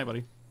 Have a good night,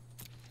 buddy.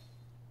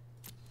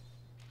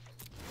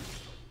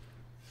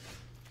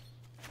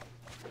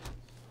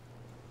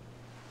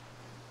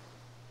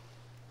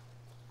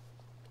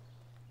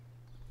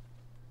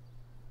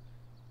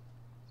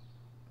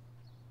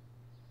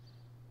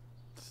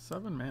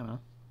 Seven mana.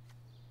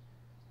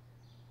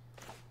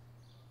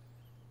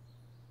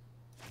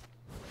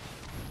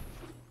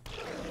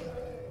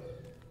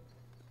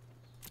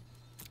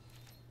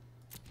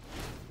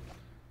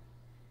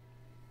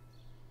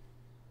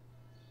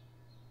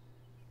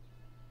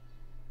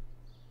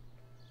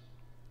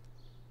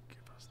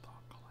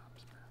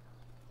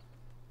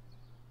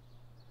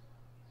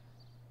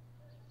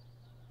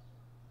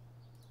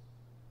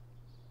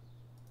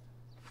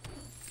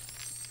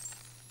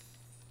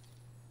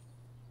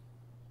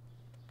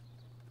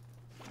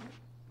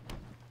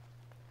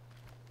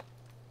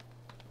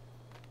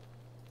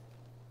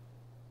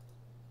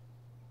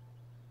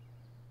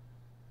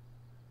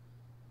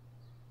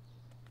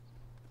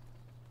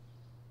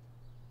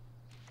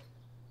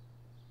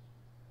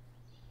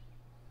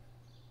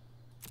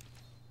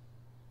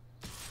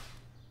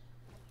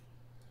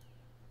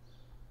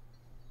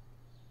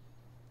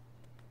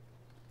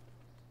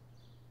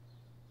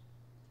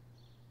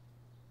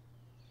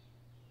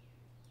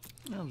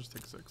 I'll just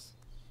take 6.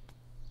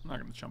 I'm not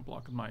going to chump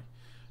block with my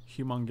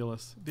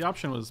humongulous. The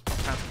option was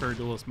cast Fairy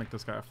Duelist, make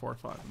this guy a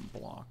 4/5 and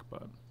block,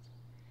 but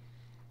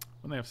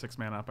when they have 6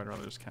 mana up, I'd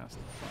rather just cast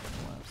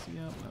 5 Collapse.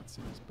 Yep, that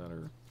seems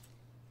better.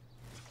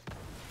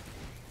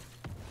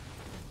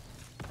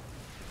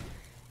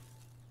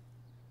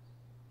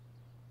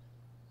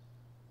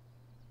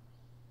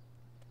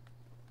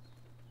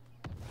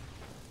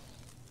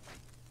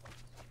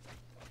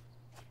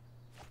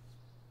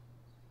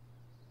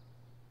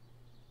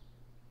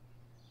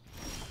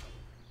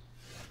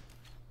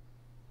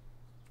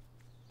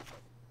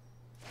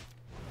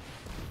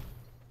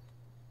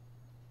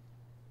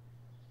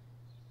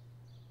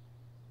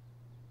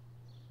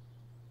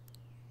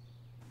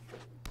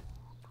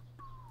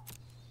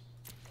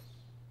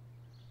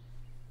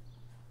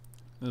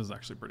 This is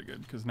actually pretty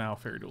good, because now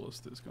Fairy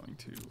Duelist is going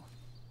to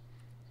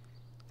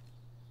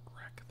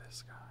wreck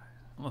this guy.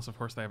 Unless, of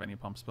course, they have any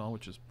pump spell,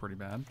 which is pretty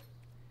bad.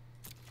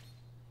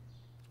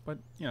 But,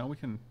 you know, we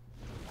can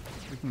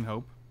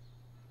hope.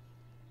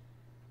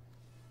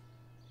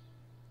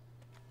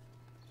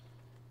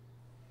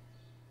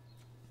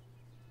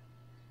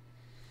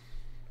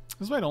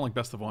 This is why I don't like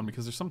best of one,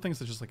 because there's some things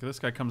that just like this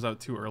guy comes out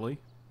too early,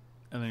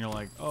 and then you're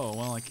like, oh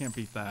well, I can't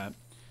beat that.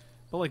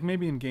 But like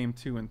maybe in game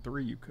 2 and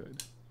 3 you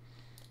could.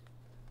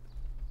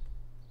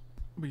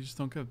 But you just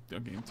don't get a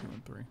game 2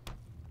 and 3.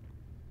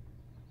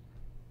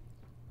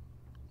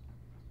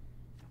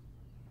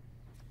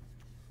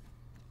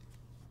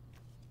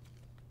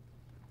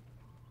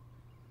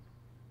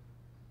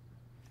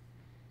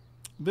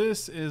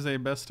 This is a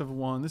best of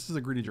one. This is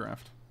a greedy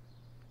draft.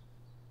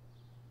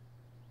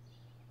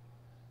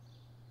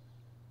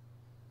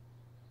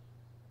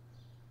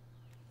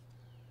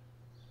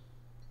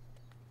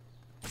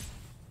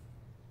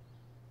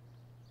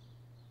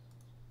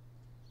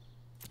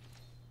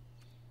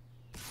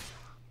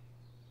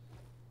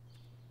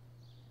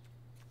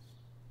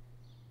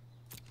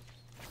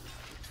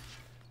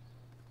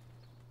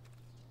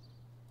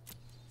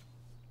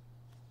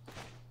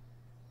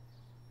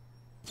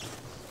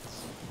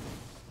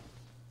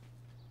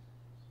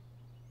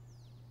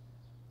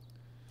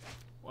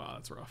 Wow,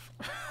 that's rough.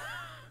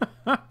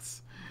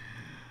 That's,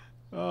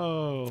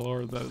 oh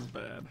lord, that is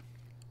bad.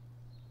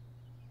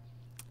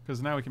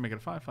 Because now we can make it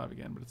a 5/5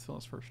 again, but it still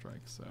has first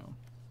strike, so.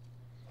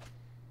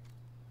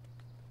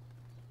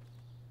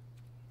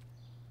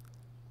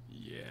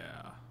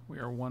 Yeah, we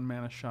are 1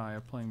 mana shy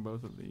of playing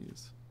both of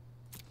these.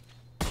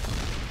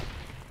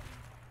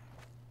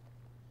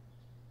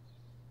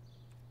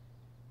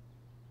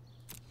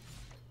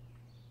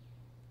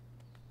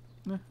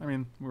 I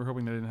mean, we were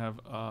hoping they didn't have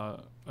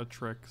a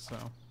trick, so.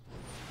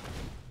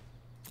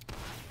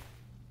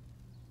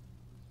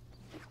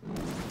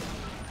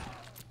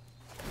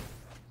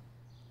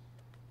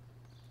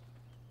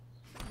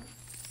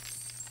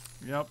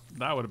 Yep,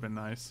 that would have been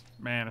nice.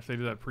 Man, if they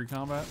did that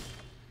pre-combat.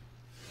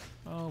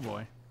 Oh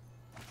boy.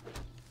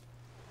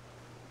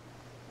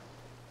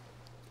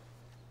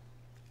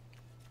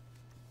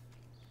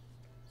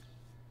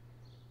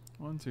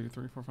 One, 2,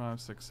 3, 4, 5,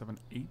 6, 7,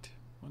 8.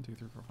 1, 2,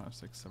 3, 4, 5,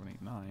 6, 7,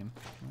 8, 9.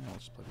 Well, I'll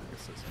just play the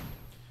system.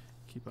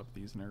 Keep up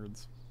these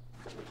nerds.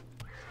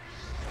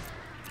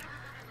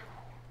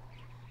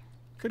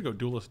 Could go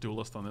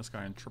duelist on this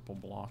guy and triple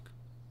block.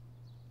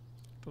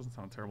 Doesn't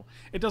sound terrible.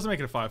 It doesn't make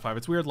it a 5/5.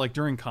 It's weird, like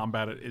during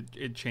combat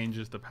it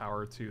changes the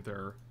power to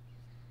their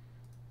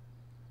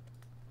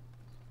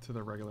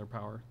regular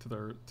power,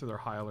 to their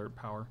high alert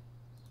power.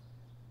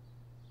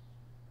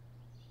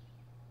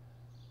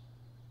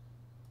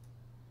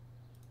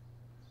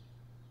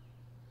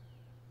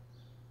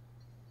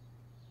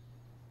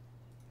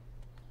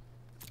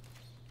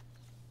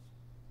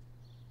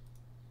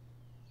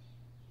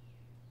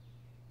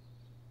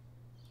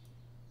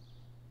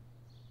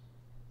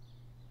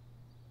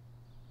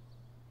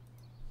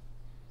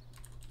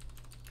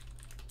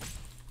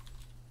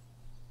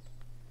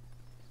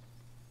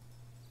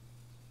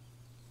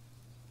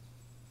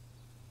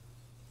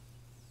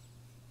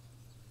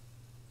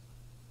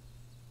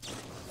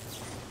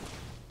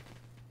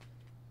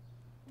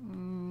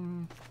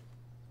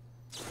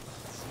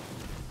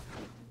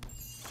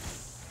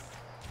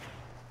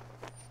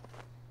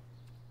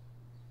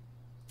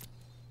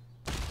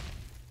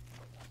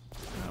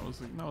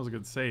 That was a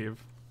good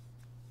save.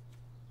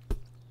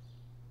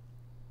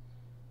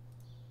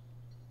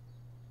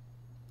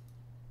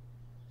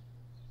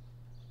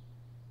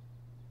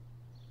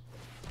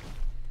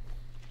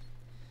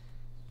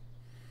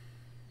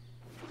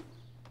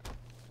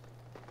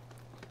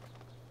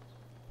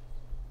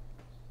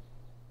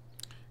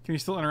 Can you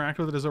still interact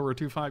with it as over a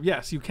 2/5?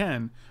 Yes, you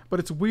can, but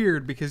it's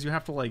weird because you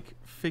have to like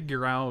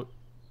figure out,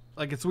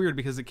 like it's weird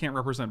because it can't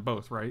represent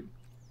both, right?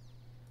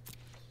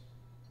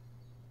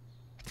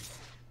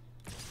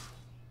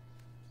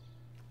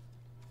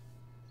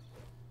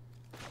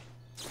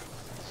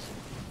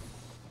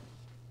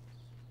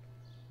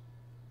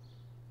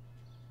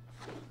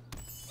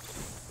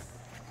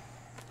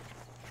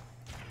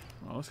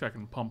 Well, this guy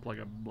can pump like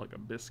a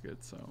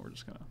biscuit, so we're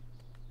just gonna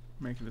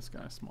make this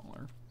guy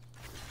smaller.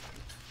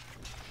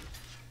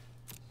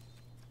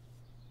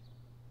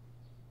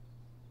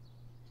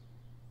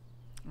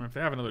 I mean, if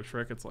they have another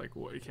trick, it's like,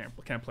 well, you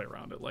can't play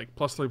around it. Like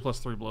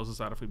 +3/+3 blows us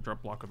out if we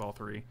drop block with all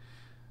 3,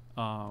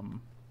 and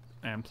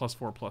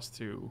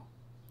 +4/+2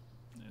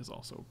 is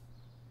also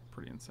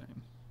pretty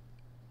insane.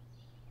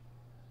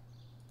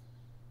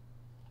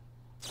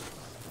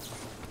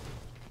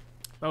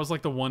 That was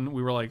like the one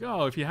we were like,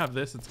 oh, if you have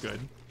this, it's good.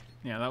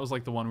 Yeah, that was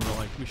like the one we were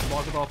like, we should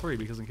block with all 3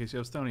 because in case you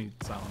have Stony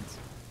Silence,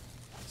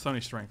 Stony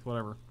Strength,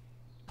 whatever.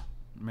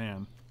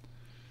 Man.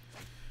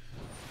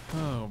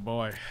 Oh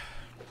boy.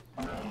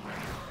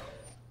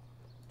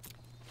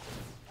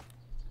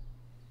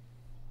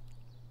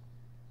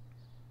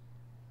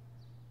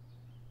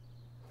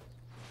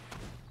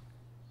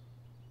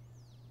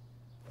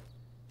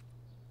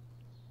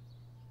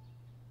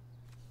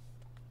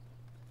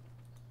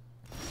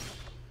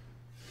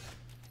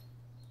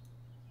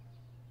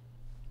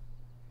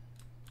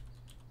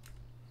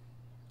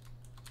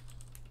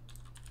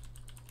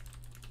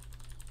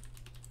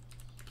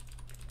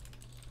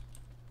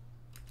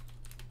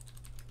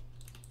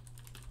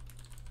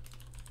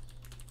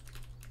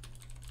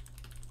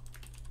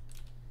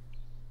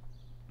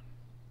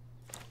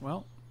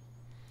 Well,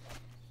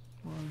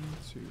 1,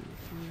 2, 3.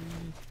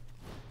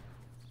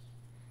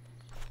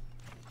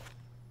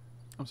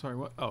 I'm sorry,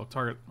 what? Oh,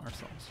 target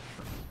ourselves.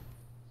 Sure.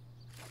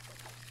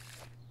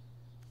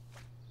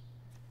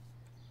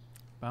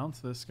 Bounce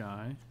this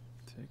guy.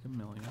 Take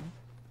 1,000,000.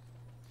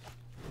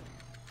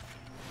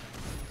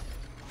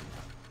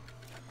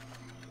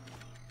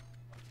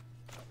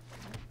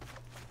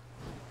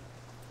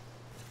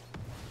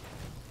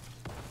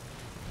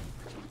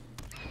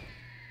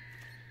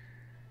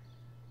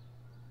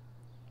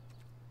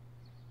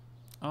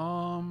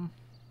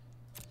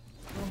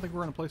 I don't think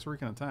we're in a place where we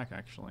can attack,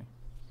 actually.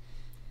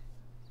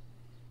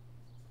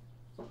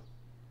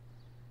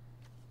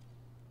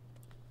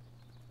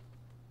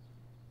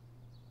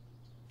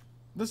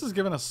 This has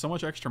given us so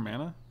much extra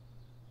mana.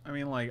 I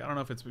mean, like, I don't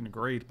know if it's been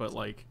great, but,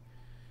 like,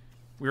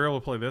 we were able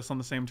to play this on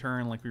the same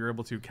turn. Like, we were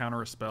able to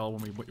counter a spell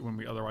when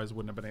we otherwise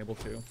wouldn't have been able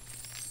to.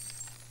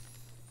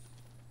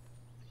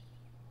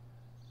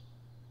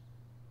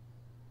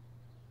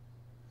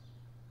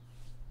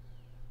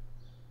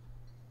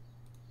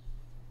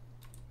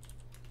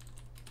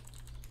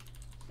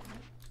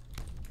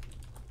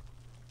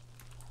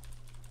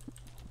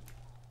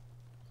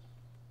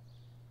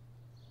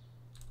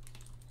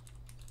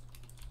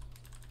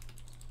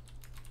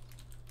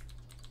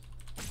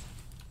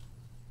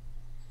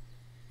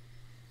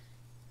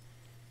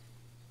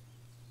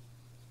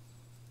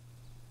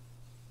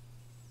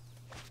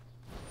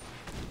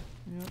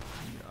 Yep,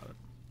 got it.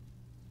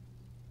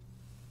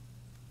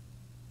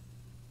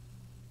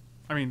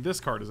 I mean, this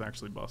card is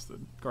actually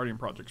busted. Guardian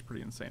Project's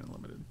pretty insane and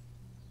limited.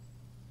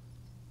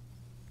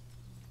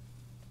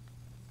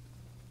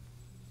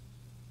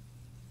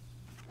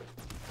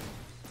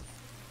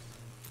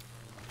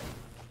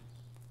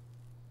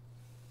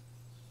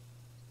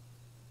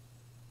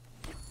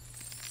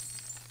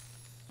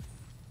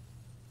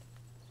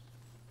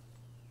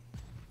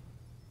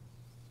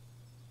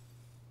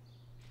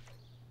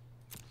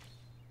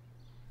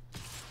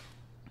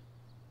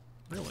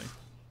 Really?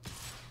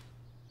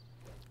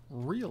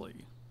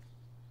 Really?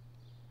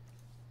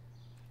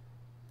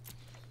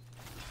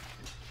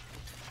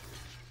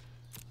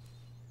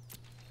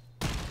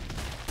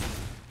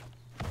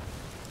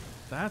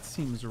 That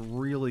seems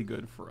really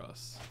good for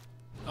us.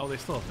 Oh, they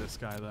still have this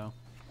guy, though.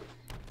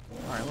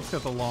 Alright, let's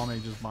get the Law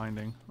Mage's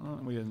Binding. Oh,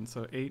 we didn't,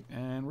 so 8,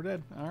 and we're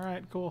dead.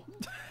 Alright, cool.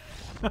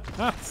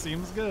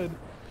 Seems good.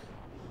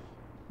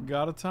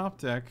 Got a top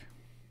deck.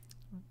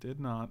 Did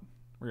not.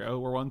 We're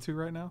 1-2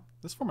 right now?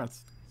 This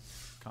format's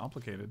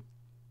complicated.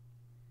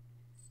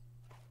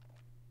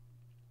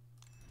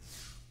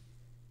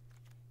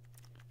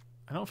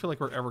 I don't feel like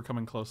we're ever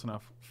coming close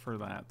enough for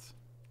that.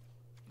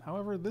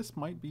 However, this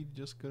might be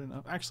just good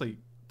enough. Actually,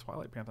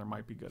 Twilight Panther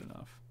might be good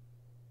enough.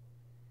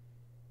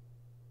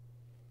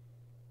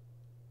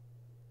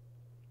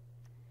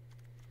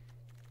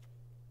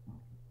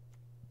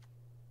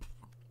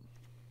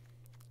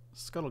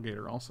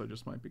 Scuttlegator also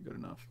just might be good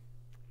enough.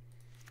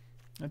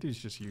 That dude's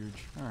just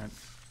huge. Alright.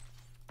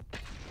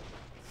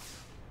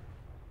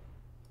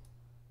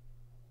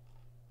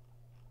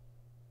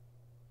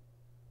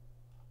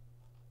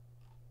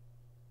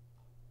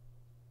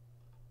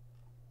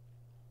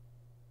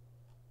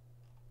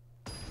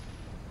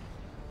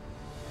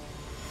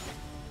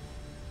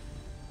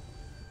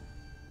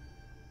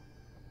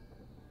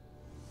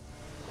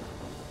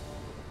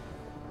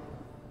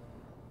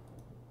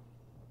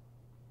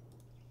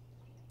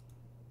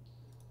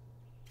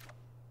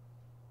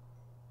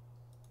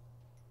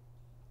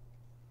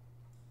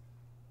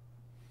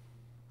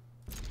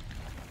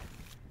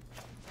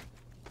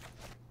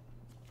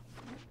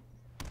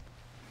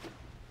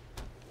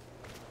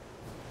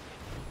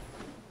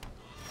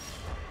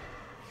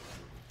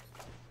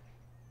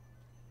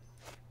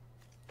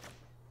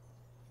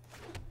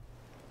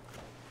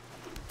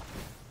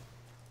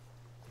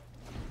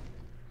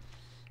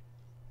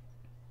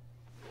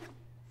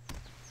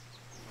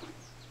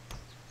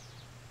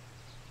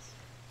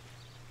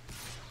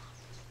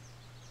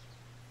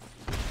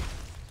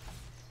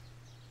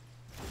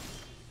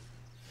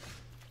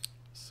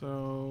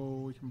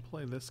 So we can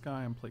play this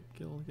guy and play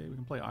Gilligate. We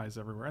can play Eyes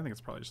Everywhere. I think it's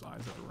probably just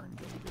Eyes Everywhere and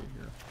Gilligate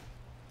here.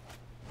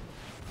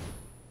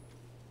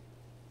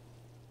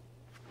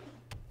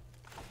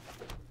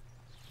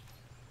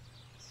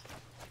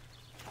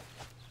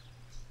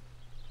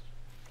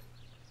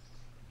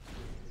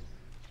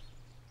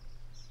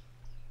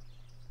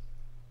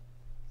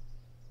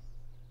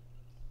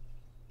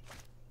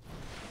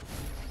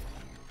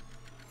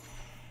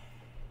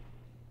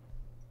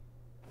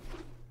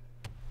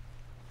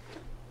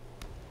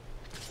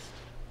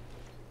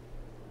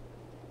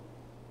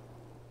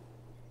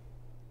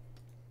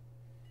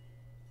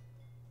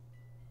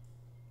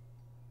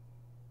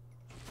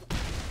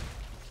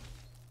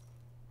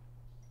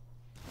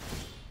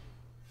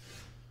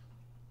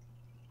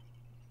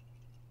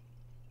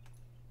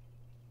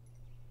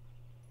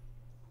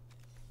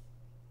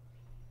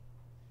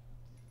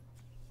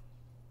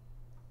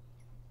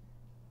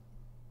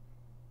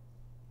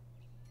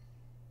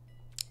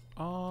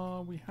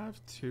 We have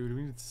 2. Do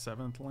we need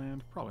 7th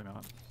land? Probably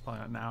not. Probably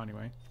not now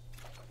anyway.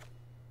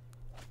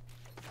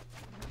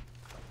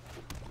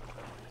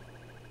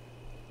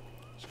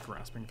 Just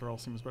Grasping Thrall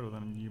seems better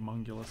than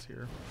Humongulous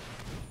here.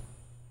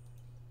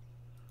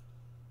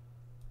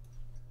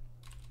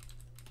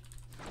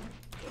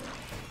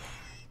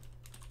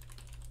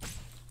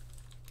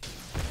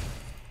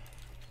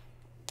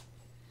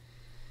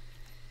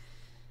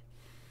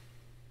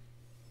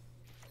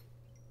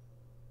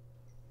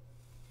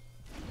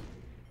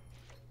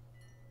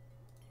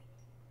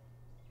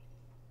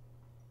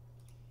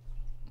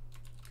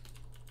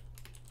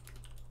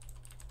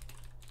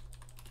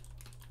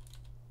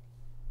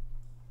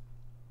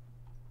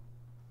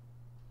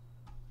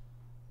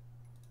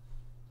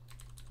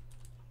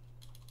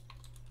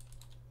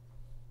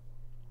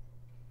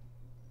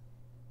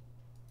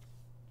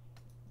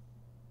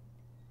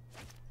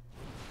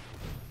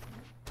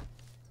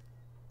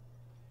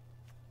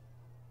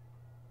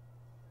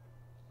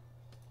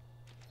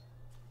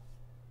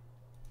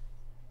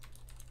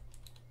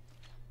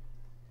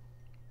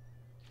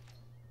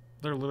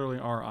 There literally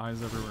are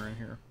eyes everywhere in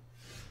here.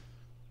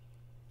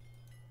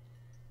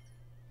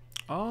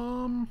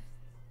 Do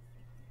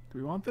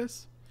we want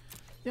this?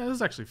 Yeah, this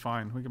is actually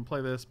fine. We can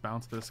play this,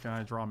 bounce this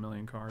guy, draw a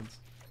million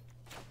cards.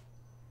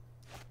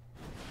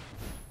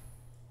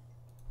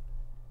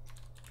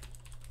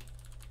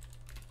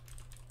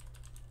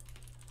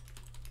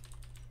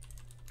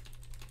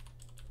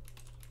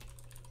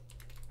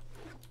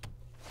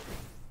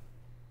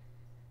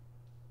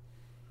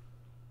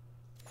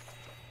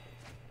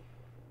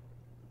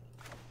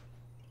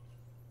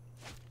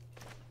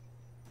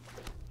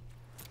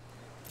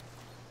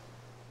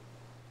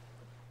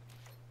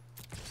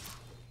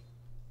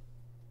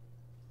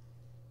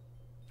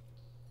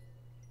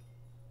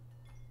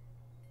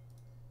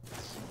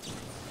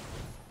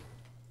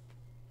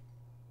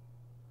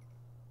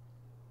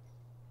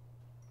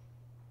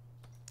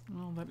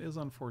 Well, that is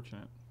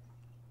unfortunate.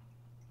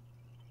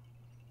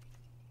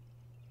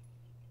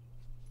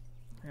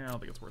 Yeah, I don't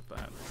think it's worth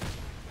that.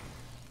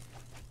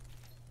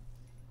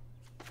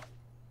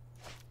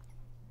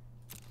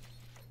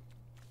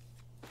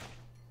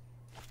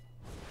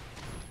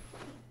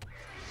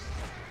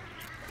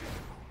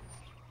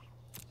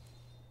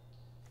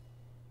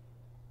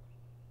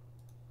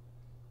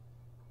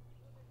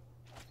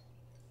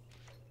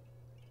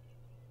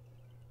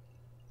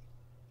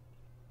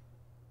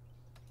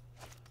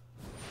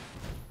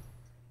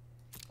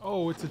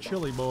 Oh, it's a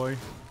chili boy.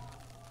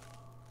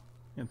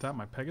 Can't tap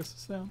my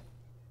Pegasus down?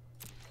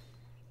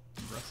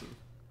 Aggressive.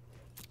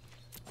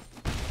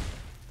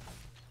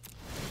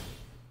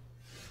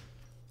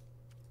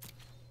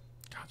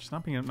 God, just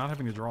not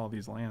having to draw all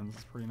these lands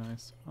is pretty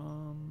nice.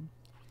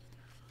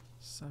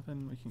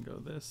 7, we can go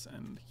this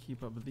and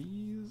keep up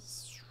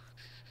these.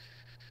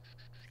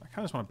 I kind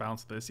of just want to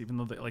bounce this, even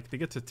though they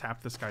get to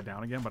tap this guy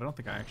down again, but I don't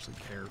think I actually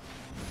care.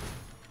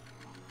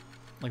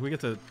 Like, we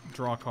get to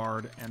draw a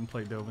card and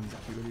play Dovin's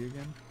Acuity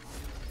again.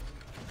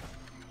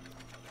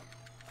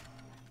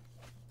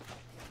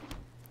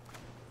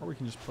 Or we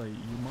can just play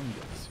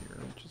Humongous here,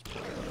 which is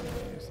probably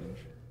better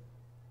usage.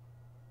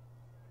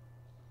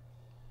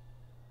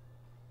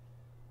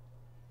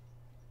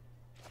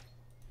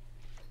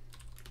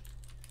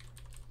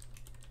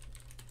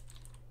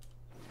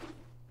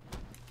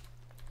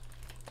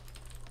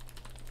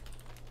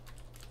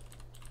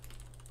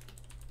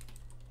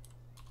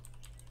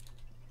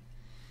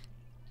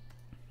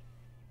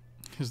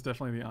 There's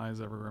definitely the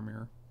eyes everywhere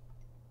mirror.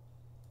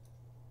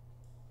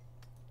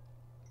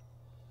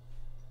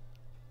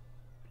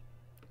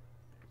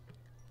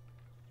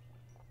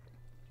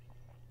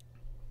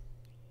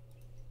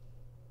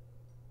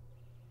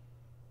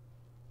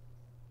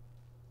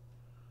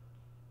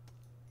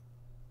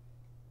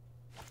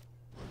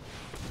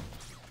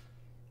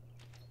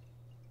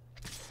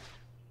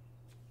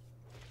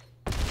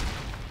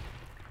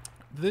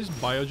 This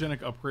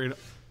biogenic upgrade.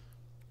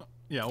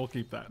 Yeah, we'll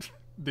keep that.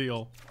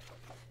 Deal.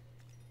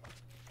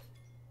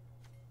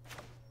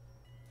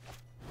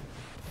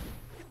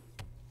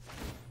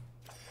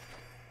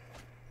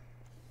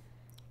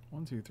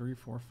 One, two, three,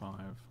 four, 5.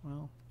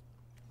 Well.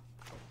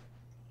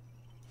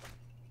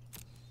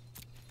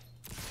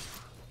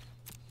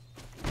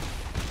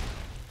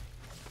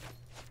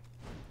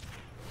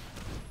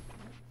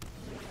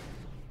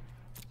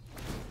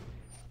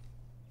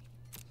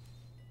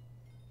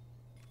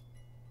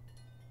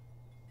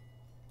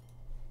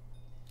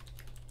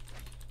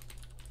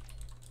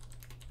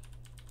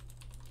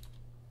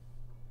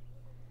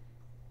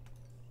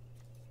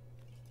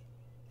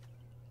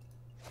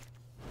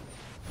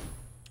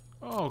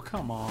 Oh,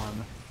 come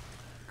on.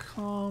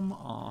 Come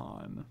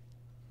on.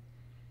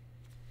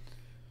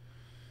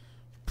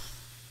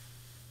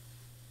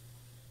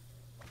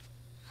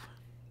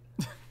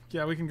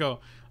 Yeah, we can go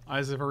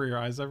eyes everywhere,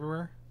 eyes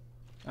everywhere.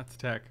 That's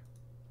tech.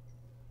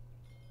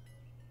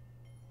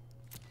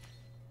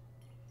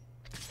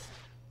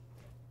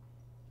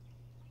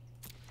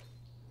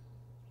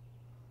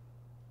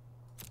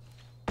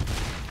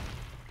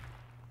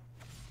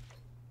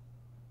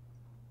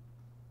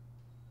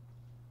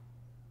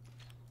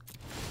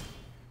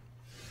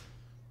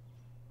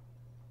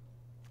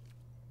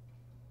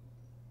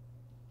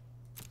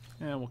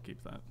 Yeah, we'll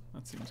keep that.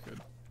 That seems good.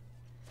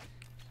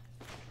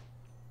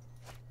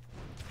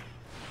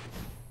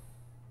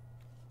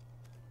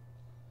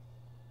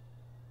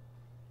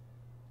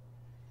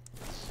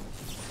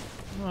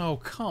 Oh,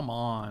 come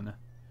on.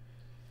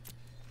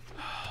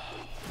 Oh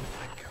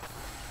my God.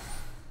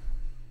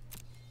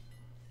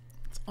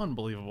 It's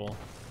unbelievable.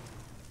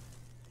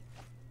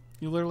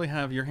 You literally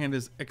have your hand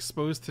is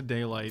Exposed to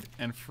Daylight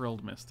and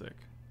Frilled Mystic.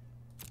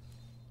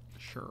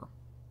 Sure.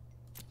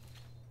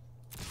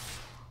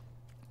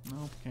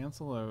 Nope,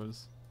 cancel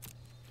those.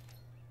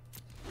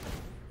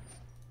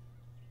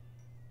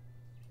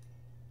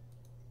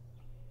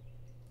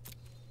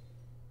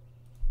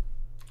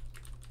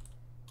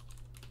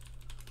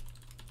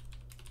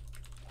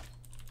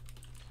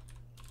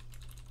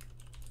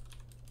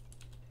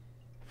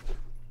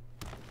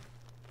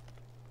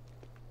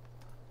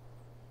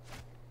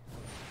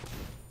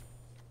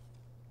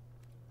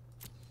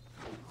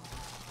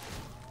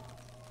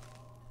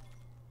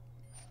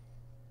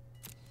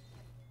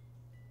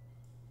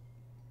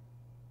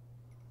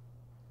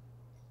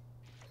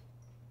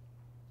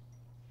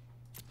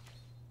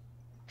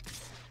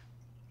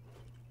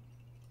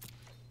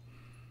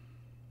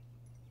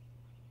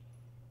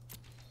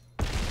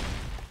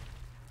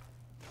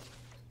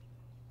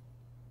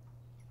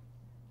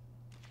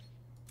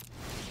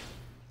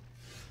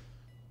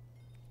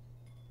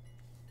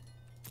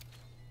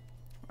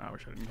 I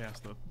wish I didn't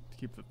cast to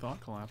keep the thought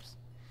collapse.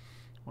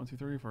 1, 2,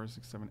 3, 4,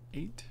 6, 7,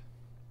 8.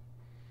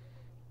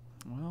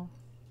 Well.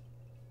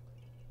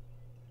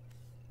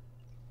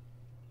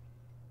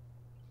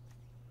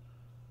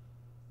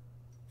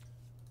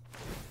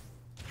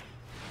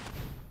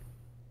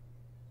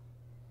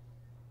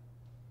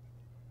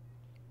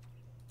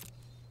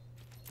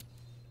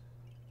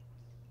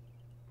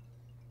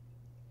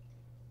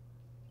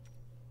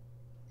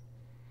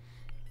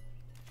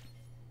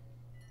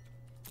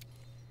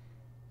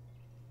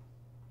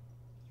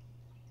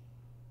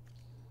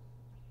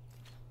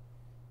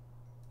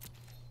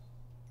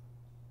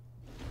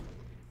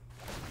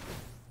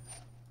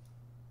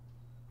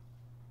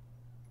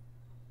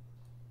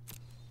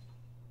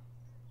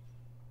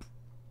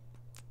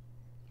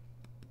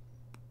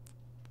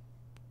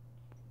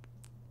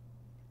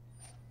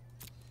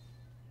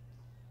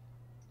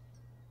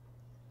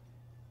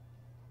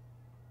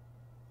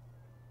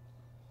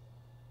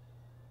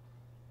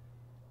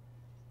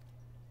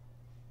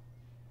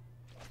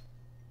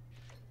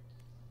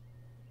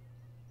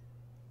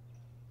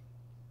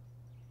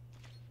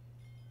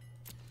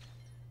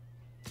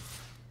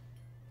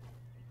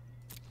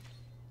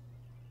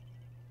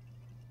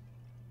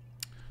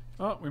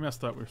 Oh, we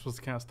messed up. We were supposed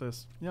to cast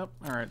this. Yep.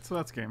 All right, so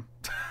that's game.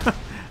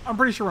 I'm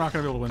pretty sure we're not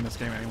going to be able to win this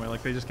game anyway.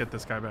 Like, they just get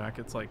this guy back.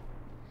 It's like,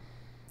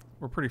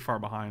 we're pretty far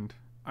behind.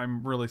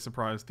 I'm really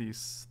surprised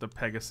the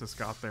Pegasus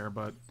got there,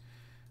 but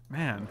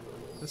man,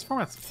 this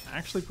format's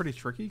actually pretty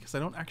tricky because I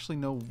don't actually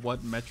know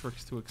what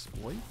metrics to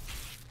exploit.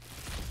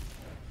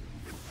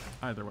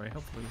 Either way,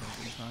 hopefully we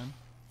have some time.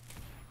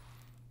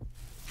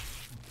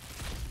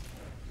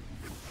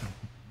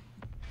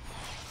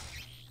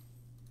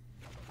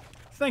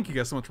 Thank you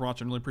guys so much for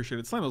watching. Really appreciate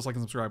it. Slam those like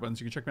and subscribe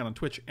buttons. You can check me out on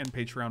Twitch and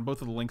Patreon.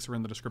 Both of the links are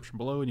in the description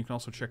below, and you can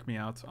also check me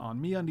out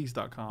on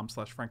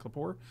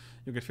meundies.com/franklepore.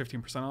 You'll get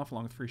 15% off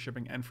along with free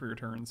shipping and free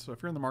returns. So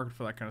if you're in the market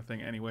for that kind of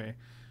thing anyway,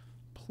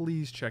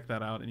 please check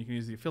that out. And you can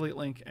use the affiliate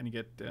link and you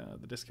get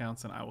the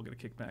discounts, and I will get a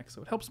kickback.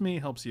 So it helps me,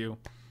 helps you,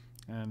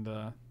 and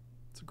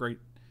it's a great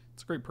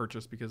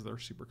purchase because they're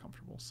super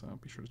comfortable. So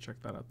be sure to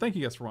check that out. Thank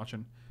you guys for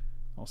watching.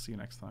 I'll see you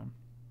next time.